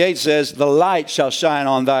 22:28 says, the light shall shine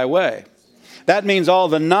on thy way. That means all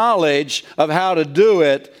the knowledge of how to do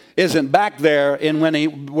it isn't back there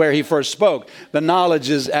where he first spoke. The knowledge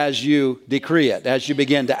is as you decree it, as you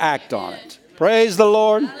begin to act on it. Praise the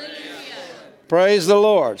Lord. Hallelujah. Praise the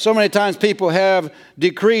Lord. So many times people have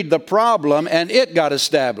decreed the problem and it got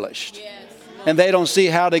established. Yes. And they don't see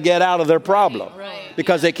how to get out of their problem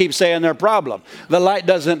because they keep saying their problem. The light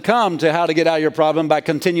doesn't come to how to get out of your problem by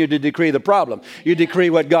continuing to decree the problem. You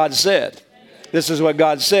decree what God said. This is what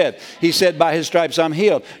God said. He said, by his stripes I'm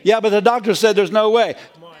healed. Yeah, but the doctor said there's no way.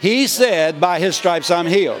 He said, by his stripes I'm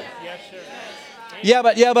healed. Yeah,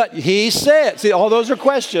 but he said. See, all those are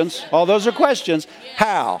questions. All those are questions.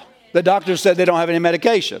 How? The doctor said they don't have any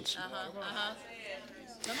medications.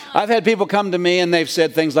 I've had people come to me and they've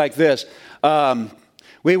said things like this.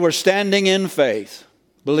 We were standing in faith,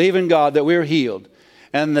 believing God that we were healed.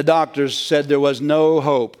 And the doctors said there was no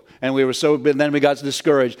hope. And then we got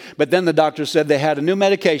discouraged. But then the doctor said they had a new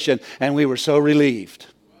medication and we were so relieved.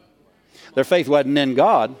 Their faith wasn't in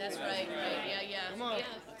God. That's right.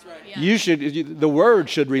 Yeah. That's right. The word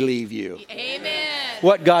should relieve you. Amen.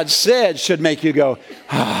 What God said should make you go,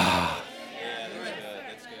 ah.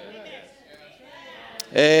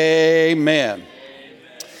 Amen.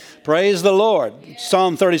 Praise the Lord.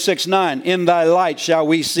 Psalm 36:9. In thy light shall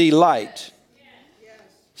we see light.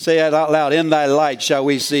 Say it out loud. In thy light shall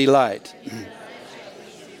we see light.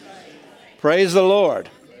 Praise the Lord.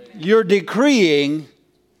 You're decreeing.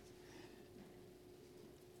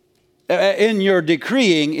 In your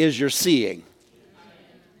decreeing is your seeing.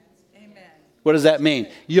 Amen. What does that mean?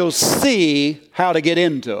 You'll see how to get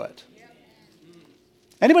into it.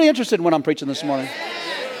 Anybody interested in what I'm preaching this morning?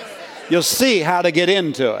 You'll see how to get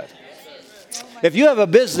into it. If you have a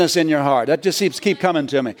business in your heart, that just keep coming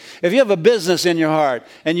to me. If you have a business in your heart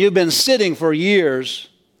and you've been sitting for years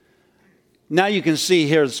Now you can see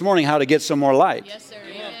here this morning how to get some more light. Yes, sir.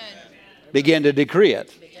 Amen. Begin to decree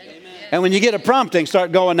it. And when you get a prompting,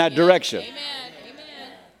 start going that direction. Amen.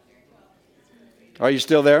 Amen. Are you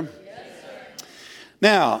still there?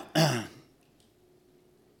 Now,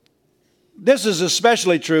 this is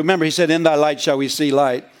especially true. Remember, he said, in thy light shall we see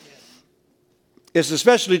light. It's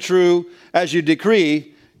especially true as you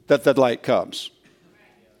decree that the light comes.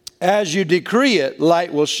 As you decree it,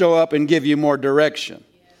 light will show up and give you more direction.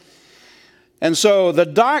 And so the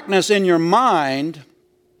darkness in your mind,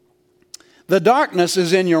 the darkness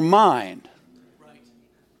is in your mind.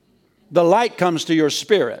 The light comes to your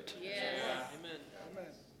spirit.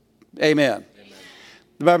 Amen.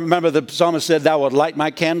 Remember the psalmist said, thou wilt light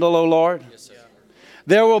my candle, O Lord?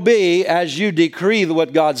 There will be, as you decree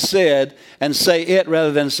what God said and say it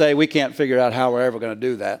rather than say, we can't figure out how we're ever going to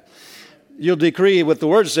do that. You'll decree what the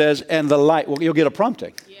word says and the light, you'll get a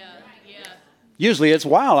prompting. Usually it's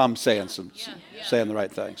while I'm saying the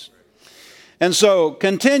right things. And so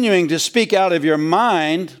continuing to speak out of your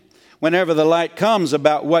mind whenever the light comes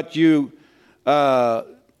about what you, when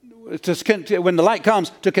the light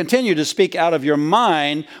comes, to continue to speak out of your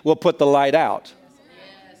mind will put the light out.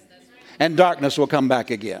 And darkness will come back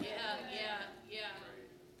again.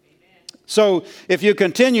 So if you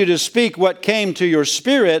continue to speak what came to your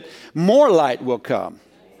spirit, more light will come.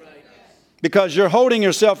 Because you're holding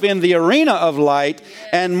yourself in the arena of light,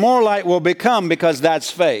 and more light will become because that's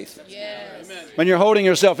faith. When you're holding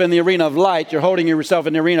yourself in the arena of light, you're holding yourself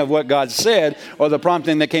in the arena of what God said or the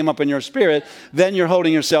prompting that came up in your spirit, then you're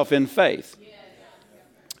holding yourself in faith.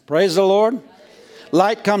 Praise the Lord.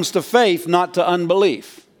 Light comes to faith, not to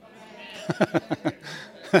unbelief.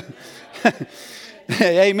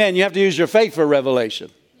 Amen. You have to use your faith for revelation.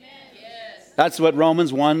 That's what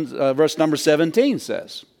Romans 1 verse number 17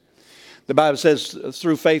 says. The Bible says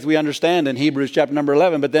through faith we understand in Hebrews chapter number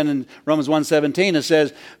 11. But then in Romans 1:17 it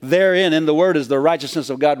says, therein in the word is the righteousness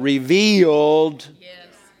of God revealed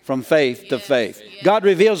from faith to faith. God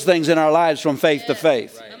reveals things in our lives from faith to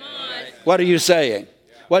faith. What are you saying?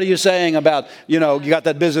 What are you saying about, you got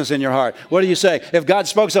that business in your heart? What do you say? If God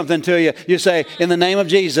spoke something to you, you say, in the name of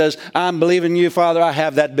Jesus, I'm believing you, Father, I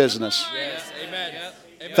have that business. Yes. Amen.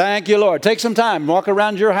 Thank you, Lord. Take some time. Walk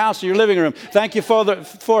around your house or your living room. Thank you for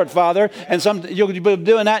it, Father. And you'll be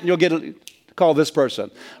doing that and you'll call this person.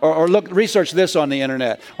 Or research this on the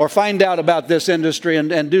internet. Or find out about this industry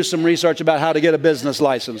and do some research about how to get a business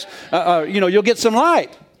license. You'll get some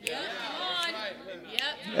light.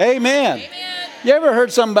 Amen. You ever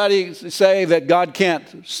heard somebody say that God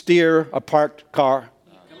can't steer a parked car?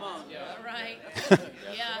 Come on.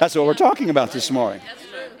 That's what we're talking about this morning.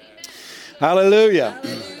 Hallelujah.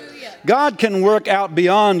 God can work out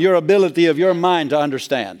beyond your ability of your mind to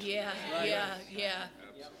understand.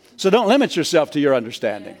 So don't limit yourself to your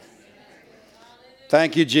understanding.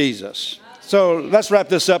 Thank you, Jesus. So let's wrap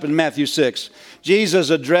this up in Matthew 6. Jesus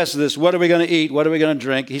addressed this. What are we going to eat? What are we going to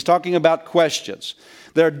drink? He's talking about questions.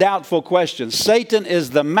 They're doubtful questions. Satan is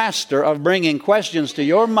the master of bringing questions to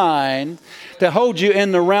your mind to hold you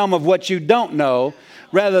in the realm of what you don't know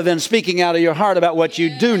rather than speaking out of your heart about what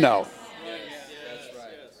you do know.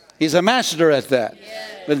 He's a master at that.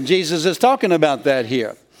 But Jesus is talking about that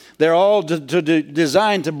here. They're all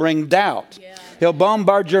designed to bring doubt. He'll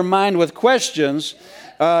bombard your mind with questions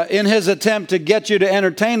in his attempt to get you to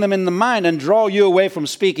entertain them in the mind and draw you away from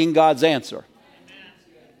speaking God's answer.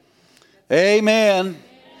 Amen.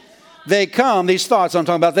 They come, these thoughts I'm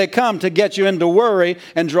talking about, they come to get you into worry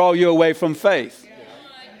and draw you away from faith.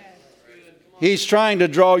 He's trying to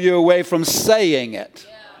draw you away from saying it.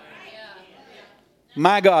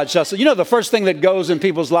 My God shall say. The first thing that goes in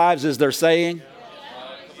people's lives is their saying.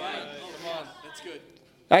 That's good.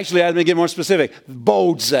 Actually, I'm going to get more specific.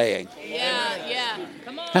 Bold saying.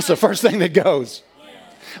 Come on. That's the first thing that goes.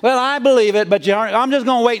 Well, I believe it, but I'm just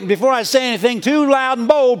going to wait before I say anything too loud and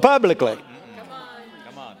bold publicly.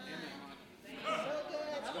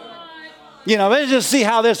 Let's just see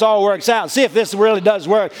how this all works out. See if this really does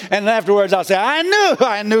work. And afterwards I'll say,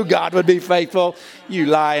 I knew God would be faithful. You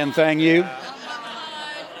lying thing, you. Come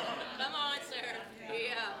on, sir.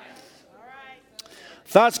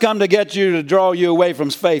 Thoughts come to get you to draw you away from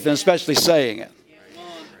faith, and especially saying it.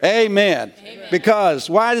 Amen. Because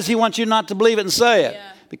why does he want you not to believe it and say it?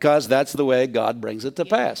 Because that's the way God brings it to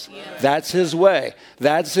pass. That's his way.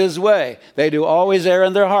 That's his way. They do always err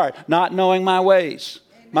in their heart, not knowing my ways.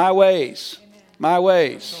 My ways. My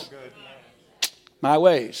ways. My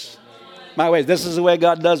ways. My ways. This is the way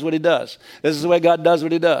God does what he does. This is the way God does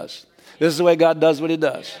what he does. This is the way God does what he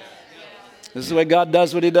does. This is the way God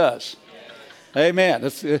does what he does. Amen.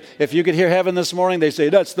 If you could hear heaven this morning, they say,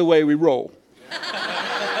 that's the way we roll.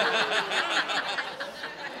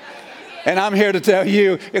 And I'm here to tell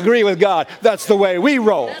you, agree with God. That's the way we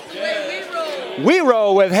roll. That's the way we roll. We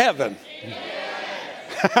roll with heaven.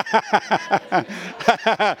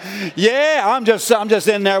 Yeah, I'm just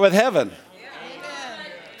in there with heaven.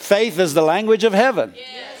 Faith is the language of heaven.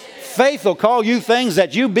 Faith will call you things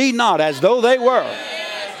that you be not as though they were.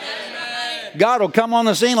 God will come on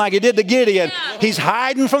the scene like he did to Gideon. He's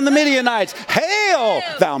hiding from the Midianites. Hail,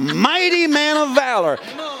 thou mighty man of valor.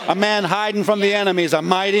 A man hiding from the enemies, a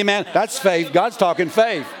mighty man. That's faith. God's talking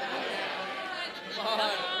faith.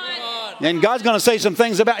 And God's going to say some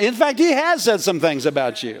things about you. In fact, he has said some things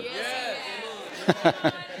about you.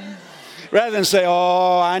 Rather than say,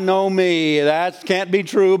 oh, I know me. That can't be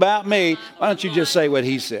true about me. Why don't you just say what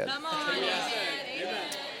he said?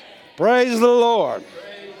 Praise the Lord.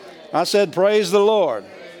 I said, praise the Lord.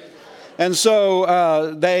 And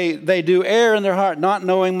so they do err in their heart, not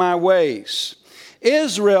knowing my ways.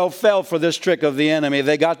 Israel fell for this trick of the enemy.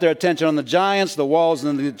 They got their attention on the giants, the walls,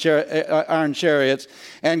 and the iron chariots.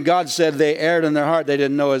 And God said they erred in their heart. They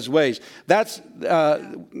didn't know his ways.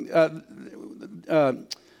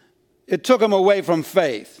 It took them away from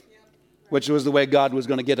faith, which was the way God was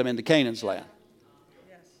going to get them into Canaan's land.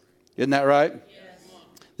 Isn't that right?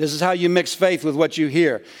 This is how you mix faith with what you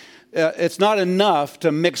hear. It's not enough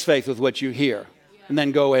to mix faith with what you hear and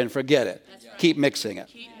then go away and forget it. Keep mixing it.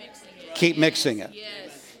 Keep mixing it.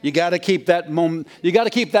 You got to keep that you got to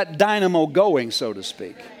keep that dynamo going, so to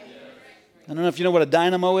speak. I don't know if you know what a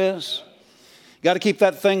dynamo is. You got to keep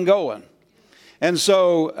that thing going. And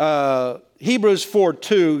so Hebrews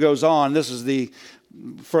 4:2 goes on. This is the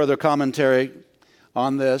further commentary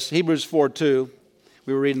on this. Hebrews 4:2.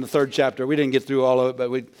 We were reading the 3rd chapter. We didn't get through all of it, but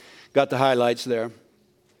we got the highlights there.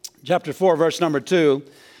 Chapter 4, verse number 2.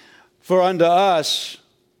 For unto us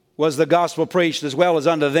was the gospel preached as well as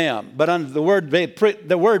unto them. But unto the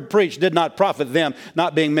word preached did not profit them,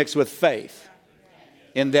 not being mixed with faith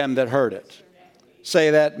in them that heard it.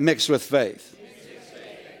 Say that, mixed with faith.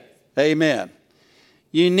 Amen.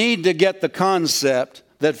 You need to get the concept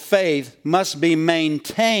that faith must be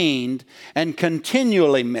maintained and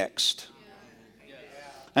continually mixed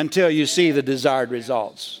until you see the desired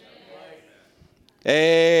results.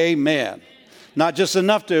 Amen. Not just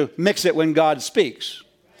enough to mix it when God speaks.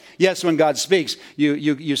 Yes, when God speaks,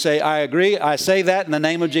 you say, I agree, I say that in the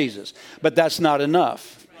name of Jesus. But that's not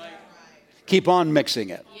enough. Keep on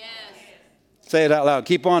mixing it. Say it out loud.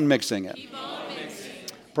 Keep on mixing it.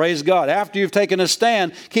 Praise God. After you've taken a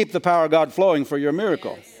stand, keep the power of God flowing for your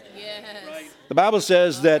miracle. The Bible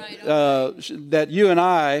says that that you and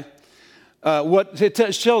I, it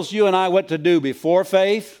tells you and I what to do before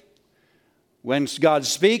faith, when God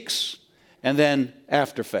speaks, and then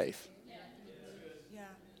after faith.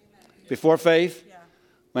 Before faith,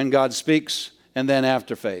 when God speaks, and then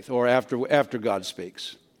after faith, or after God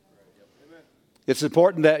speaks. It's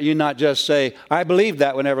important that you not just say, I believe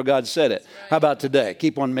that whenever God said it. How about today?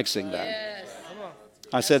 Keep on mixing that.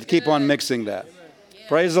 I said, keep on mixing that.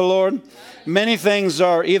 Praise the Lord. Many things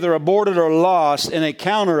are either aborted or lost in a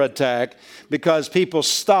counterattack because people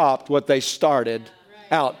stopped what they started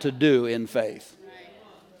out to do in faith.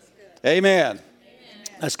 Amen.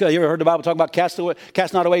 That's good. You ever heard the Bible talk about cast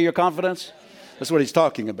not away your confidence? That's what he's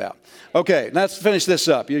talking about. Okay, let's finish this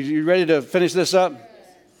up. You ready to finish this up?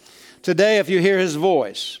 Today, if you hear his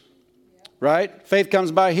voice, right? Faith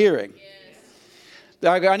comes by hearing.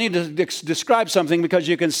 I need to describe something because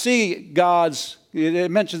you can see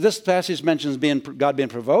this passage mentions God being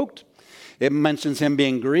provoked. It mentions him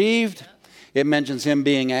being grieved. It mentions him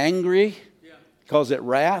being angry. Calls it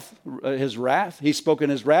wrath, his wrath. He spoke in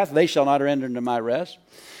his wrath. They shall not enter into my rest.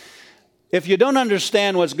 If you don't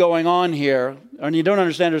understand what's going on here, and you don't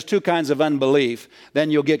understand there's two kinds of unbelief,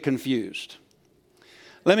 then you'll get confused.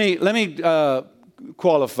 Let me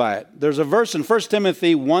qualify it. There's a verse in 1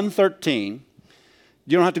 Timothy 1:13.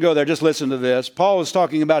 You don't have to go there. Just listen to this. Paul was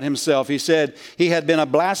talking about himself. He said he had been a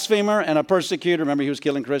blasphemer and a persecutor. Remember, he was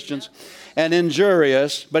killing Christians. And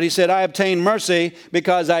injurious. But he said, I obtained mercy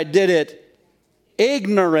because I did it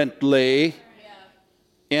ignorantly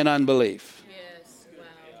in unbelief.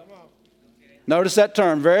 Notice that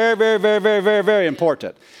term. Very, very, very, very, very, very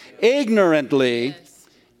important. Ignorantly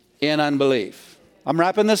in unbelief. I'm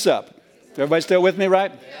wrapping this up. Everybody still with me,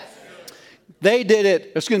 right?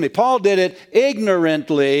 Paul did it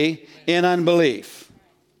ignorantly in unbelief.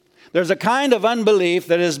 There's a kind of unbelief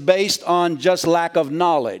that is based on just lack of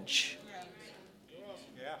knowledge.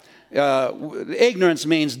 Ignorance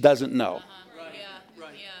means doesn't know.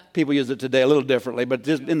 People use it today a little differently, but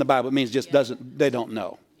in the Bible it means they don't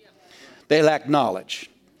know. They lack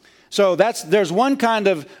knowledge. So there's one kind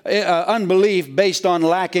of unbelief based on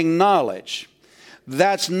lacking knowledge.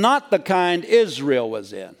 That's not the kind Israel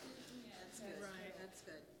was in.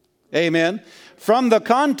 Amen. From the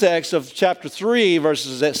context of chapter 3,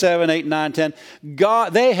 verses 7, 8, 9, 10,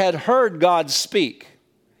 they had heard God speak.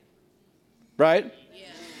 Right? Yeah.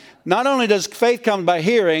 Not only does faith come by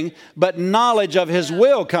hearing, but knowledge of His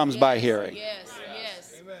will comes by hearing. Yes,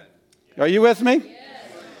 yes. Are you with me?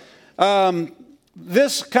 Yes.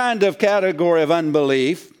 This kind of category of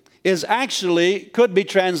unbelief is actually, could be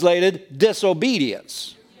translated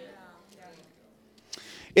disobedience.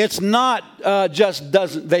 It's not just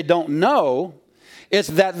they don't know. It's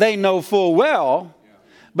that they know full well,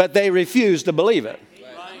 but they refuse to believe it.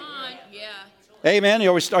 Amen.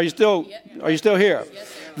 Are you still here?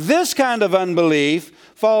 Yes, this kind of unbelief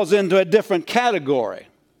falls into a different category.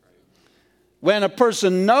 When a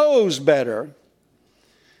person knows better,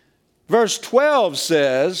 verse 12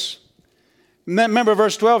 says, remember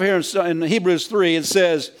verse 12 here in Hebrews 3, it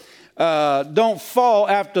says, don't fall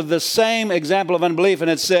after the same example of unbelief. And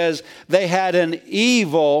it says, they had an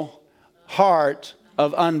evil heart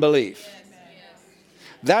of unbelief.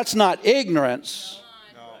 That's not ignorance.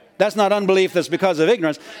 That's not unbelief that's because of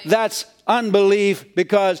ignorance. That's unbelief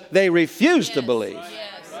because they refuse to believe.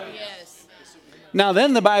 Now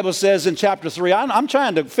then the Bible says in chapter 3, I'm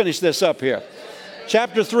trying to finish this up here.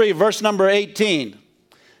 Chapter 3, verse number 18.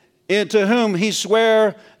 To whom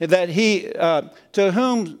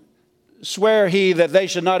swear he that they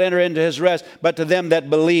should not enter into his rest, but to them that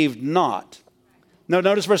believed not. No,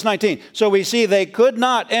 notice verse 19. So we see they could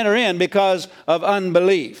not enter in because of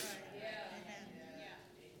unbelief.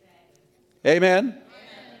 Amen?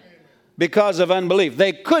 Because of unbelief.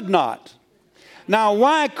 They could not. Now,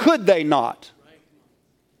 why could they not?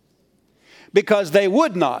 Because they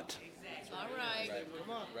would not.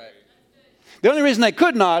 The only reason they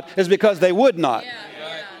could not is because they would not.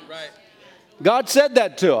 God said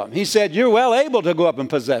that to them. He said, you're well able to go up and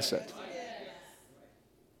possess it.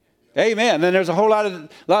 Amen. Then there's a whole lot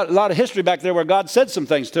of history back there where God said some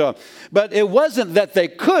things to them. But it wasn't that they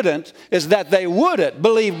couldn't, it's that they wouldn't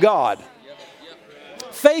believe God.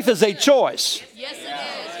 Faith is a choice. Yes, it is.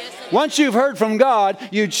 Yes, it is. Once you've heard from God,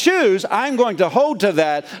 you choose, I'm going to hold to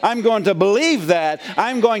that. I'm going to believe that.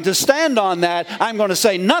 I'm going to stand on that. I'm going to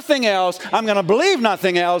say nothing else. I'm going to believe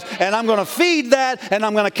nothing else. And I'm going to feed that. And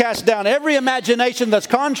I'm going to cast down every imagination that's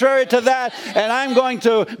contrary to that. And I'm going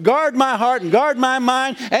to guard my heart and guard my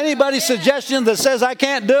mind. Anybody's suggestion that says I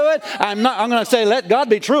can't do it, I'm going to say, let God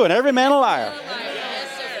be true and every man a liar.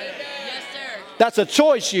 Yes, sir. Yes, sir. That's a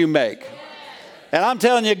choice you make. And I'm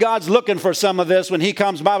telling you, God's looking for some of this when He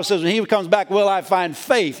comes. The Bible says when He comes back, will I find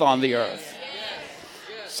faith on the earth?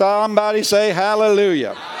 Somebody say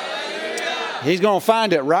hallelujah. Hallelujah. He's going to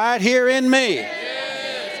find it right here in me. You're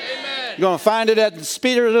going to find it at the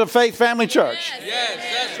Spirit of Faith Family Church. Yes,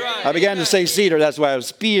 that's right. I began to say Cedar. That's why I was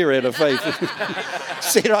Spirit of Faith.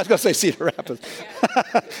 Cedar, I was going to say Cedar Rapids.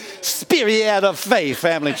 Spirit of Faith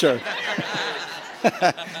Family Church.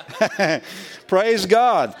 Praise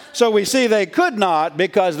God. So we see they could not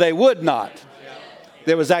because they would not.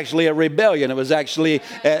 There was actually a rebellion. It was actually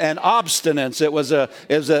an obstinance. It was a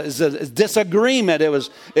disagreement. It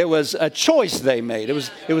was a choice they made.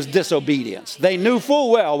 It was disobedience. They knew full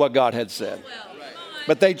well what God had said.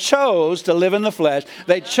 But they chose to live in the flesh.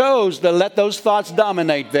 They chose to let those thoughts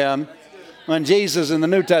dominate them when Jesus in the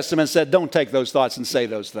New Testament said, don't take those thoughts and say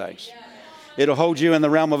those things. It'll hold you in the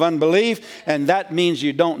realm of unbelief, and that means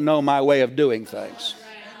you don't know my way of doing things.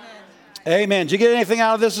 Amen. Did you get anything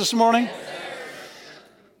out of this morning?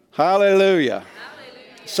 Hallelujah.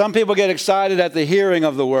 Some people get excited at the hearing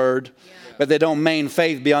of the word, but they don't main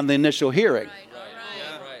faith beyond the initial hearing.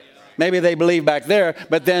 Maybe they believe back there,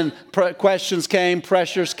 but then questions came,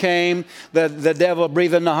 pressures came, the devil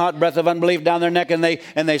breathing the hot breath of unbelief down their neck, and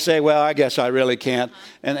they say, well, I guess I really can't.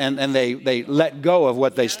 And they let go of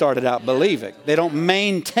what they started out believing. They don't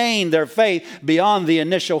maintain their faith beyond the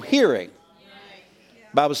initial hearing.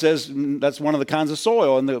 The Bible says that's one of the kinds of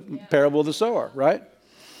soil in the parable of the sower, right?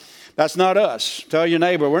 That's not us. Tell your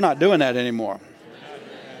neighbor, we're not doing that anymore.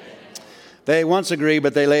 They once agreed,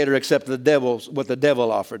 but they later accepted what the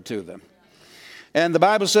devil offered to them. And the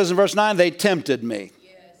Bible says in verse 9, they tempted me.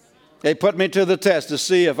 They put me to the test to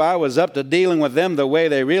see if I was up to dealing with them the way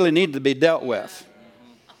they really need to be dealt with.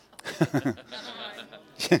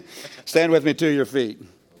 Stand with me to your feet.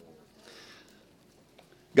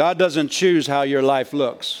 God doesn't choose how your life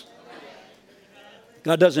looks.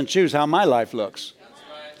 God doesn't choose how my life looks.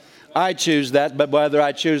 I choose that, but whether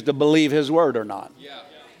I choose to believe His word or not.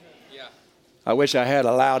 I wish I had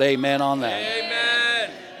a loud amen on that.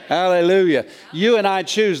 Amen. Hallelujah. You and I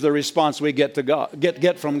choose the response we get to God,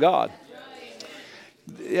 get from God.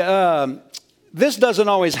 this doesn't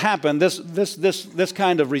always happen. This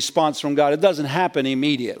kind of response from God, it doesn't happen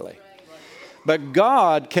immediately. But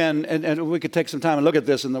God can, and we could take some time and look at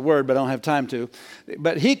this in the Word, but I don't have time to.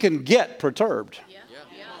 But He can get perturbed.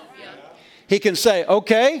 He can say,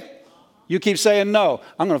 okay, you keep saying no.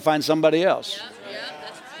 I'm going to find somebody else.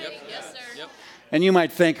 That's right. Yes, sir. And you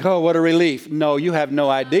might think, oh, what a relief. No, you have no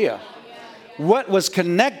idea. What was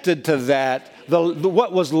connected to that,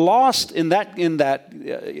 what was lost in that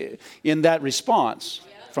response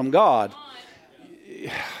from God,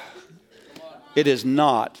 it is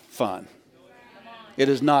not fun. It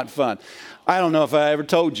is not fun. I don't know if I ever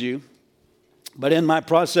told you, but in my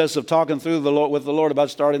process of talking through with the Lord about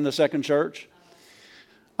starting the second church,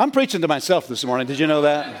 I'm preaching to myself this morning. Did you know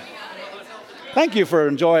that? Thank you for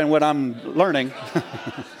enjoying what I'm learning.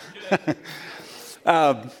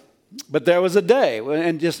 But there was a day,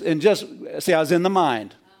 and just see, I was in the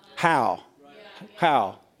mind. How?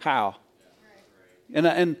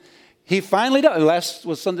 And he finally does.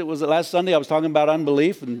 Was it last Sunday? I was talking about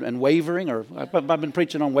unbelief and wavering, or I've been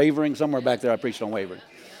preaching on wavering somewhere back there. I preached on wavering,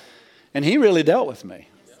 and he really dealt with me.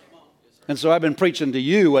 And so I've been preaching to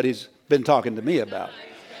you what he's been talking to me about.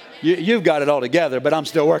 You've got it all together, but I'm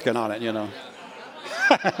still working on it, you know.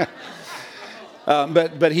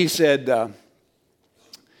 But he said.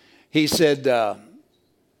 He said,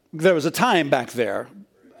 there was a time back there,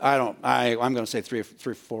 I'm going to say 3,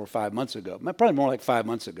 4, or 5 months ago, probably more like 5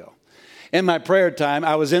 months ago. In my prayer time,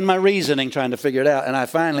 I was in my reasoning trying to figure it out, and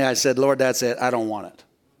I said, Lord, that's it. I don't want it.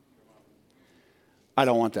 I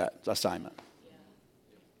don't want that assignment.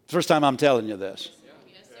 First time I'm telling you this.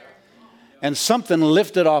 And something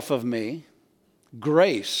lifted off of me,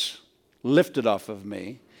 grace lifted off of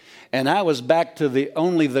me, and I was back to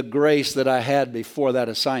only the grace that I had before that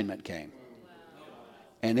assignment came.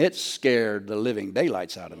 And it scared the living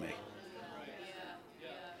daylights out of me.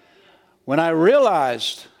 When I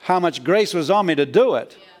realized how much grace was on me to do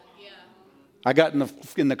it, I got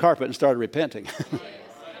in the carpet and started repenting.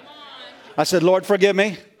 I said, Lord, forgive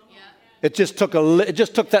me. It just took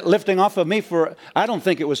that lifting off of me for, I don't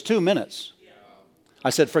think it was 2 minutes.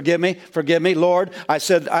 I said, forgive me, Lord. I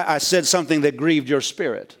said something that grieved your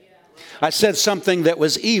spirit. I said something that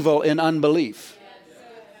was evil in unbelief.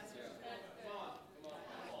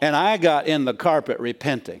 And I got in the carpet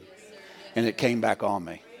repenting, and it came back on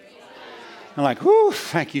me. I'm like, whoo,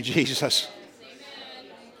 thank you, Jesus.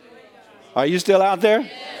 Are you still out there?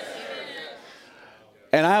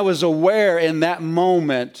 And I was aware in that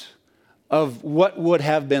moment of what would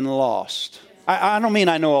have been lost. I don't mean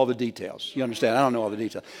I know all the details. You understand? I don't know all the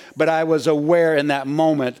details. But I was aware in that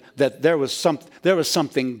moment that there was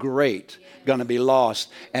something great going to be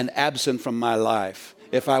lost and absent from my life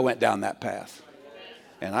if I went down that path.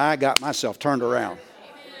 And I got myself turned around.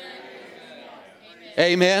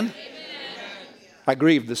 Amen. I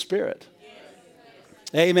grieved the Spirit.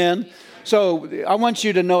 Amen. So I want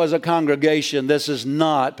you to know as a congregation, this is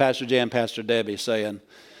not Pastor Jay and Pastor Debbie saying,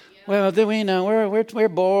 well, do we know we're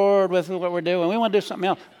bored with what we're doing. We want to do something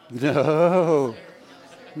else.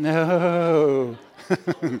 No.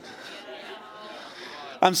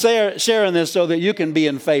 I'm sharing this so that you can be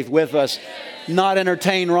in faith with us, not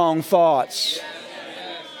entertain wrong thoughts,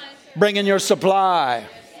 bring in your supply,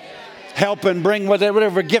 helping bring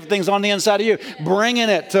whatever giftings on the inside of you, bringing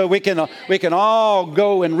it so we can all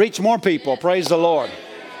go and reach more people. Praise the Lord.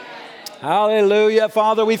 Hallelujah.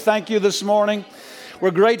 Father, we thank you this morning. We're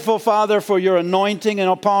grateful, Father, for your anointing and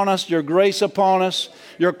upon us, your grace upon us,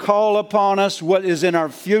 your call upon us, what is in our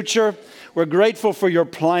future. We're grateful for your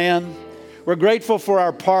plan. We're grateful for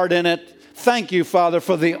our part in it. Thank you, Father,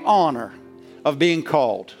 for the honor of being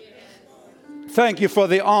called. Thank you for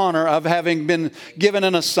the honor of having been given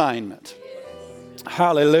an assignment.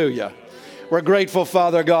 Hallelujah. We're grateful,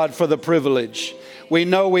 Father God, for the privilege. We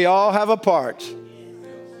know we all have a part,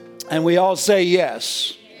 and we all say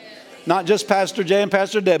yes. Not just Pastor Jay and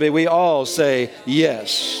Pastor Debbie. We all say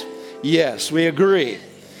yes. Yes, we agree.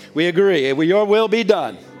 We agree. Your will be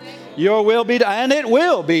done. Your will be done. And it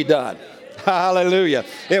will be done. Hallelujah.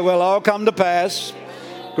 It will all come to pass.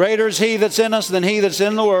 Greater is He that's in us than he that's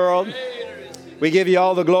in the world. We give you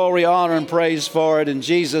all the glory, honor, and praise for it in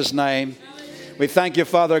Jesus' name. We thank you,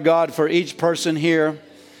 Father God, for each person here.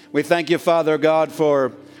 We thank you, Father God,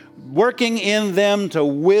 for working in them to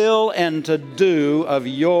will and to do of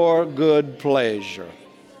your good pleasure.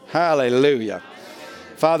 Hallelujah.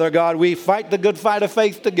 Father God, we fight the good fight of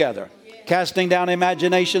faith together, casting down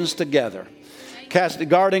imaginations together,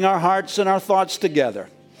 guarding our hearts and our thoughts together.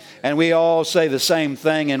 And we all say the same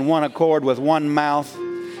thing in one accord with one mouth,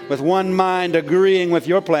 with one mind, agreeing with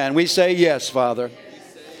your plan. We say yes, Father.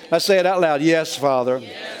 Let's say it out loud. Yes, Father.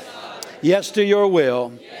 Yes to your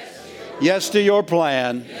will. Yes to your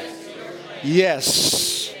plan.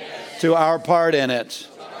 Yes to our part in it.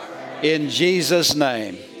 In Jesus'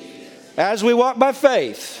 name. As we walk by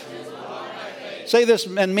faith, say this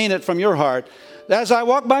and mean it from your heart. As I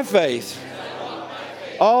walk by faith,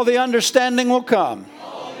 all the understanding will come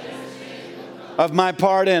of my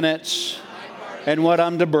part in it and what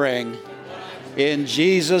I'm to bring. In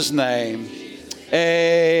Jesus' name,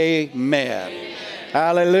 amen.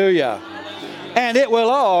 Hallelujah. And it will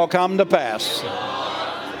all come to pass.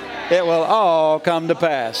 It will all come to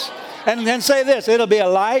pass. And then say this, it'll be a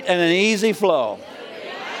light and an easy flow.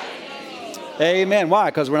 Amen. Why?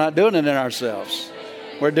 Because we're not doing it in ourselves.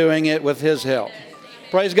 We're doing it with His help.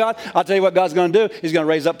 Praise God. I'll tell you what God's going to do. He's going to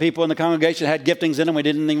raise up people in the congregation that had giftings in them. We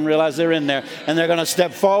didn't even realize they're in there. And they're going to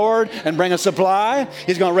step forward and bring a supply.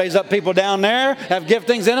 He's going to raise up people down there, have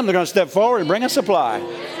giftings in them. They're going to step forward and bring a supply.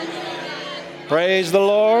 Praise the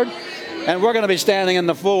Lord. And we're going to be standing in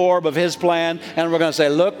the full orb of His plan. And we're going to say,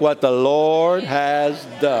 look what the Lord has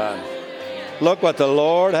done. Look what the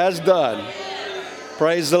Lord has done.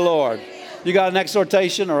 Praise the Lord. You got an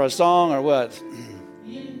exhortation or a song or what?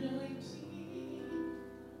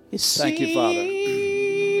 Thank you, Father.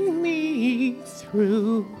 Seen me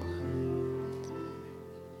through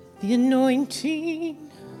the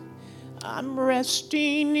anointing. I'm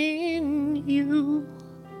resting in you.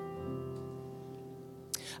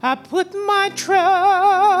 I put my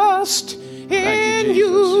trust in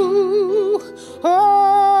you.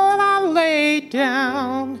 Oh, and I lay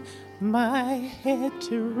down my head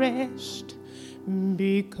to rest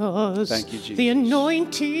because Thank you, Jesus. the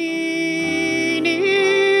anointing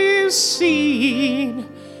is seeing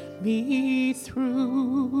me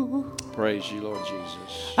through. Praise you, Lord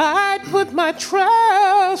Jesus. I put my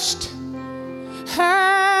trust,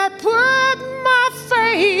 I put my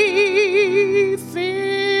faith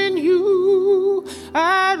in you.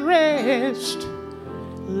 I rest,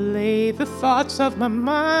 lay the thoughts of my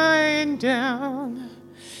mind down,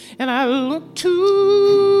 and I look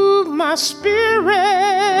to my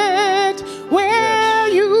spirit where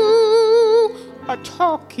you are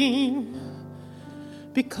talking,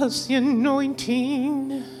 because the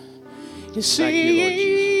anointing is seeing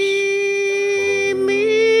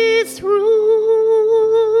me through.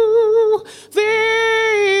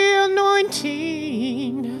 The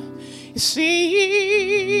anointing is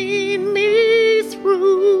seeing me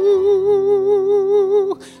through.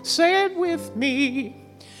 Say it with me.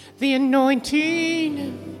 The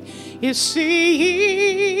anointing is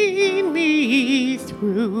seeing me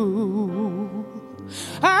through.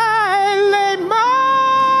 I lay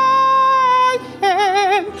my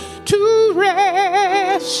head to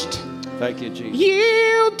rest. Thank you, Jesus.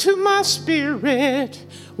 Yield to my spirit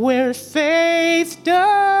where faith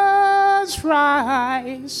does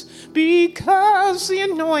rise, because the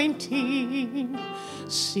anointing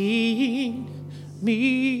seeing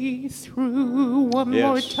me through. One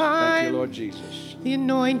more time. Thank you, Lord Jesus. The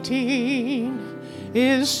anointing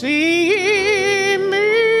is seeing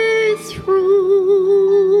me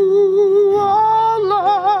through. Oh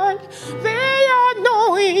Lord, the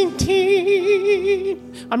anointing.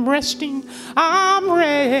 I'm resting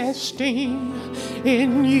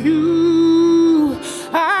in you.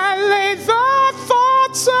 I lay the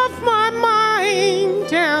thoughts of my mind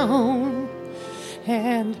down,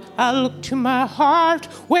 and I look to my heart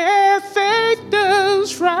where faith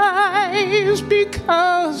does rise,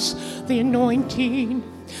 because the anointing,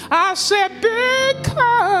 I said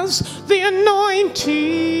because the anointing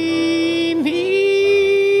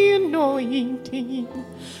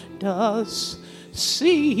does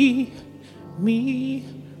see me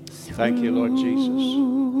through. Thank you, Lord Jesus.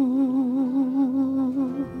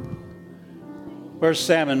 Where's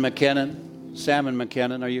Sam and McKinnon? Sam and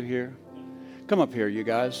McKinnon, are you here? Come up here, you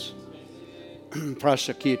guys.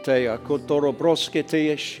 Prasakite akotoro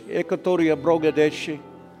brosketeish ekotoria brogadeshi.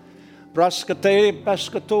 Braskate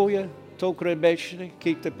paskatoya tokrebeshri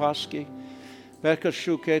kite paski.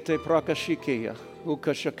 Bekashukete prakashikia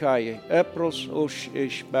ukashakaye epros osh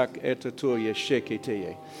ish bak etatuya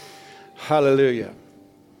shekiteye. Hallelujah.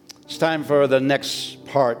 It's time for the next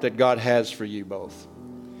part that God has for you both.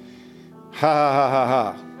 Ha ha ha ha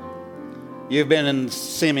ha. You've been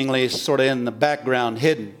seemingly sort of in the background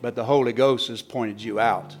hidden, but the Holy Ghost has pointed you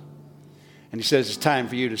out. And He says it's time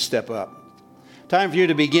for you to step up. Time for you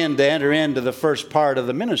to begin to enter into the first part of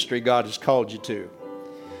the ministry God has called you to.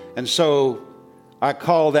 And so I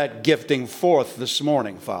call that gifting forth this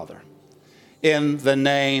morning, Father. In the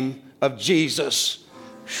name of Jesus.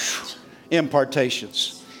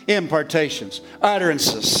 Impartations,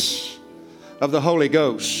 utterances of the Holy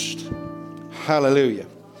Ghost. Hallelujah.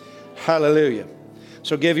 Hallelujah.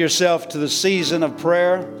 So give yourself to the season of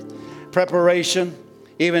prayer, preparation,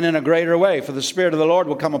 even in a greater way. For the Spirit of the Lord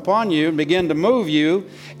will come upon you and begin to move you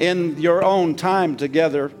in your own time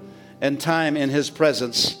together and time in His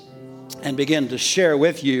presence, and begin to share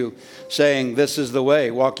with you, saying, this is the way,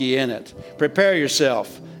 walk ye in it. Prepare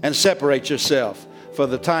yourself and separate yourself, for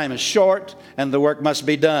the time is short and the work must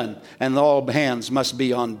be done, and all hands must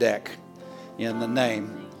be on deck. In the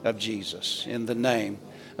name of Jesus. In the name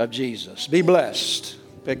of Jesus. Be blessed.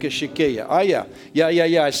 Pekashikia. Oh, yeah.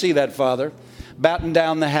 Yeah. I see that, Father. Batten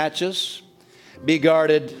down the hatches. Be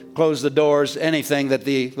guarded. Close the doors. Anything that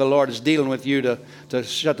the Lord is dealing with you to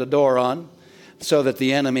shut the door on, so that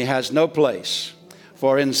the enemy has no place.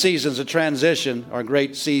 For in seasons of transition are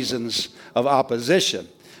great seasons of opposition.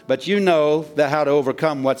 But you know how to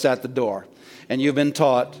overcome what's at the door. And you've been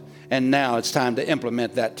taught, and now it's time to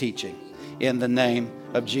implement that teaching. In the name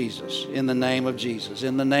of Jesus. In the name of Jesus.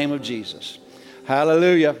 In the name of Jesus.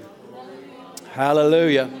 Hallelujah.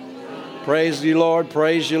 Hallelujah. Praise you, Lord.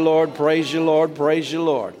 Praise you, Lord. Praise you, Lord. Praise you,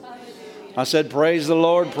 Lord. I said, praise the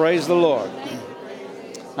Lord. Praise the Lord.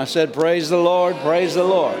 I said, praise the Lord. Praise the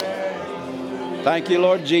Lord. Thank you,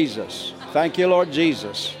 Lord Jesus. Thank you, Lord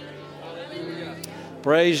Jesus.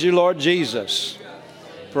 Praise you, Lord Jesus.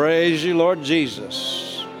 Praise you, Lord Jesus.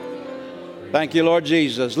 Thank you, Lord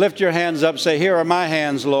Jesus. Lift your hands up. Say, here are my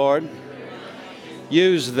hands, Lord.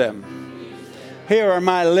 Use them. Here are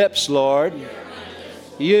my lips, Lord.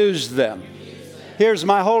 Use them. Here's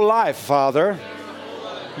my whole life, Father.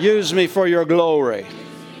 Use me for your glory.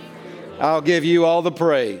 I'll give you all the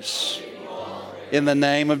praise. In the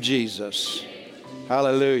name of Jesus.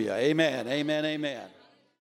 Hallelujah. Amen. Amen. Amen.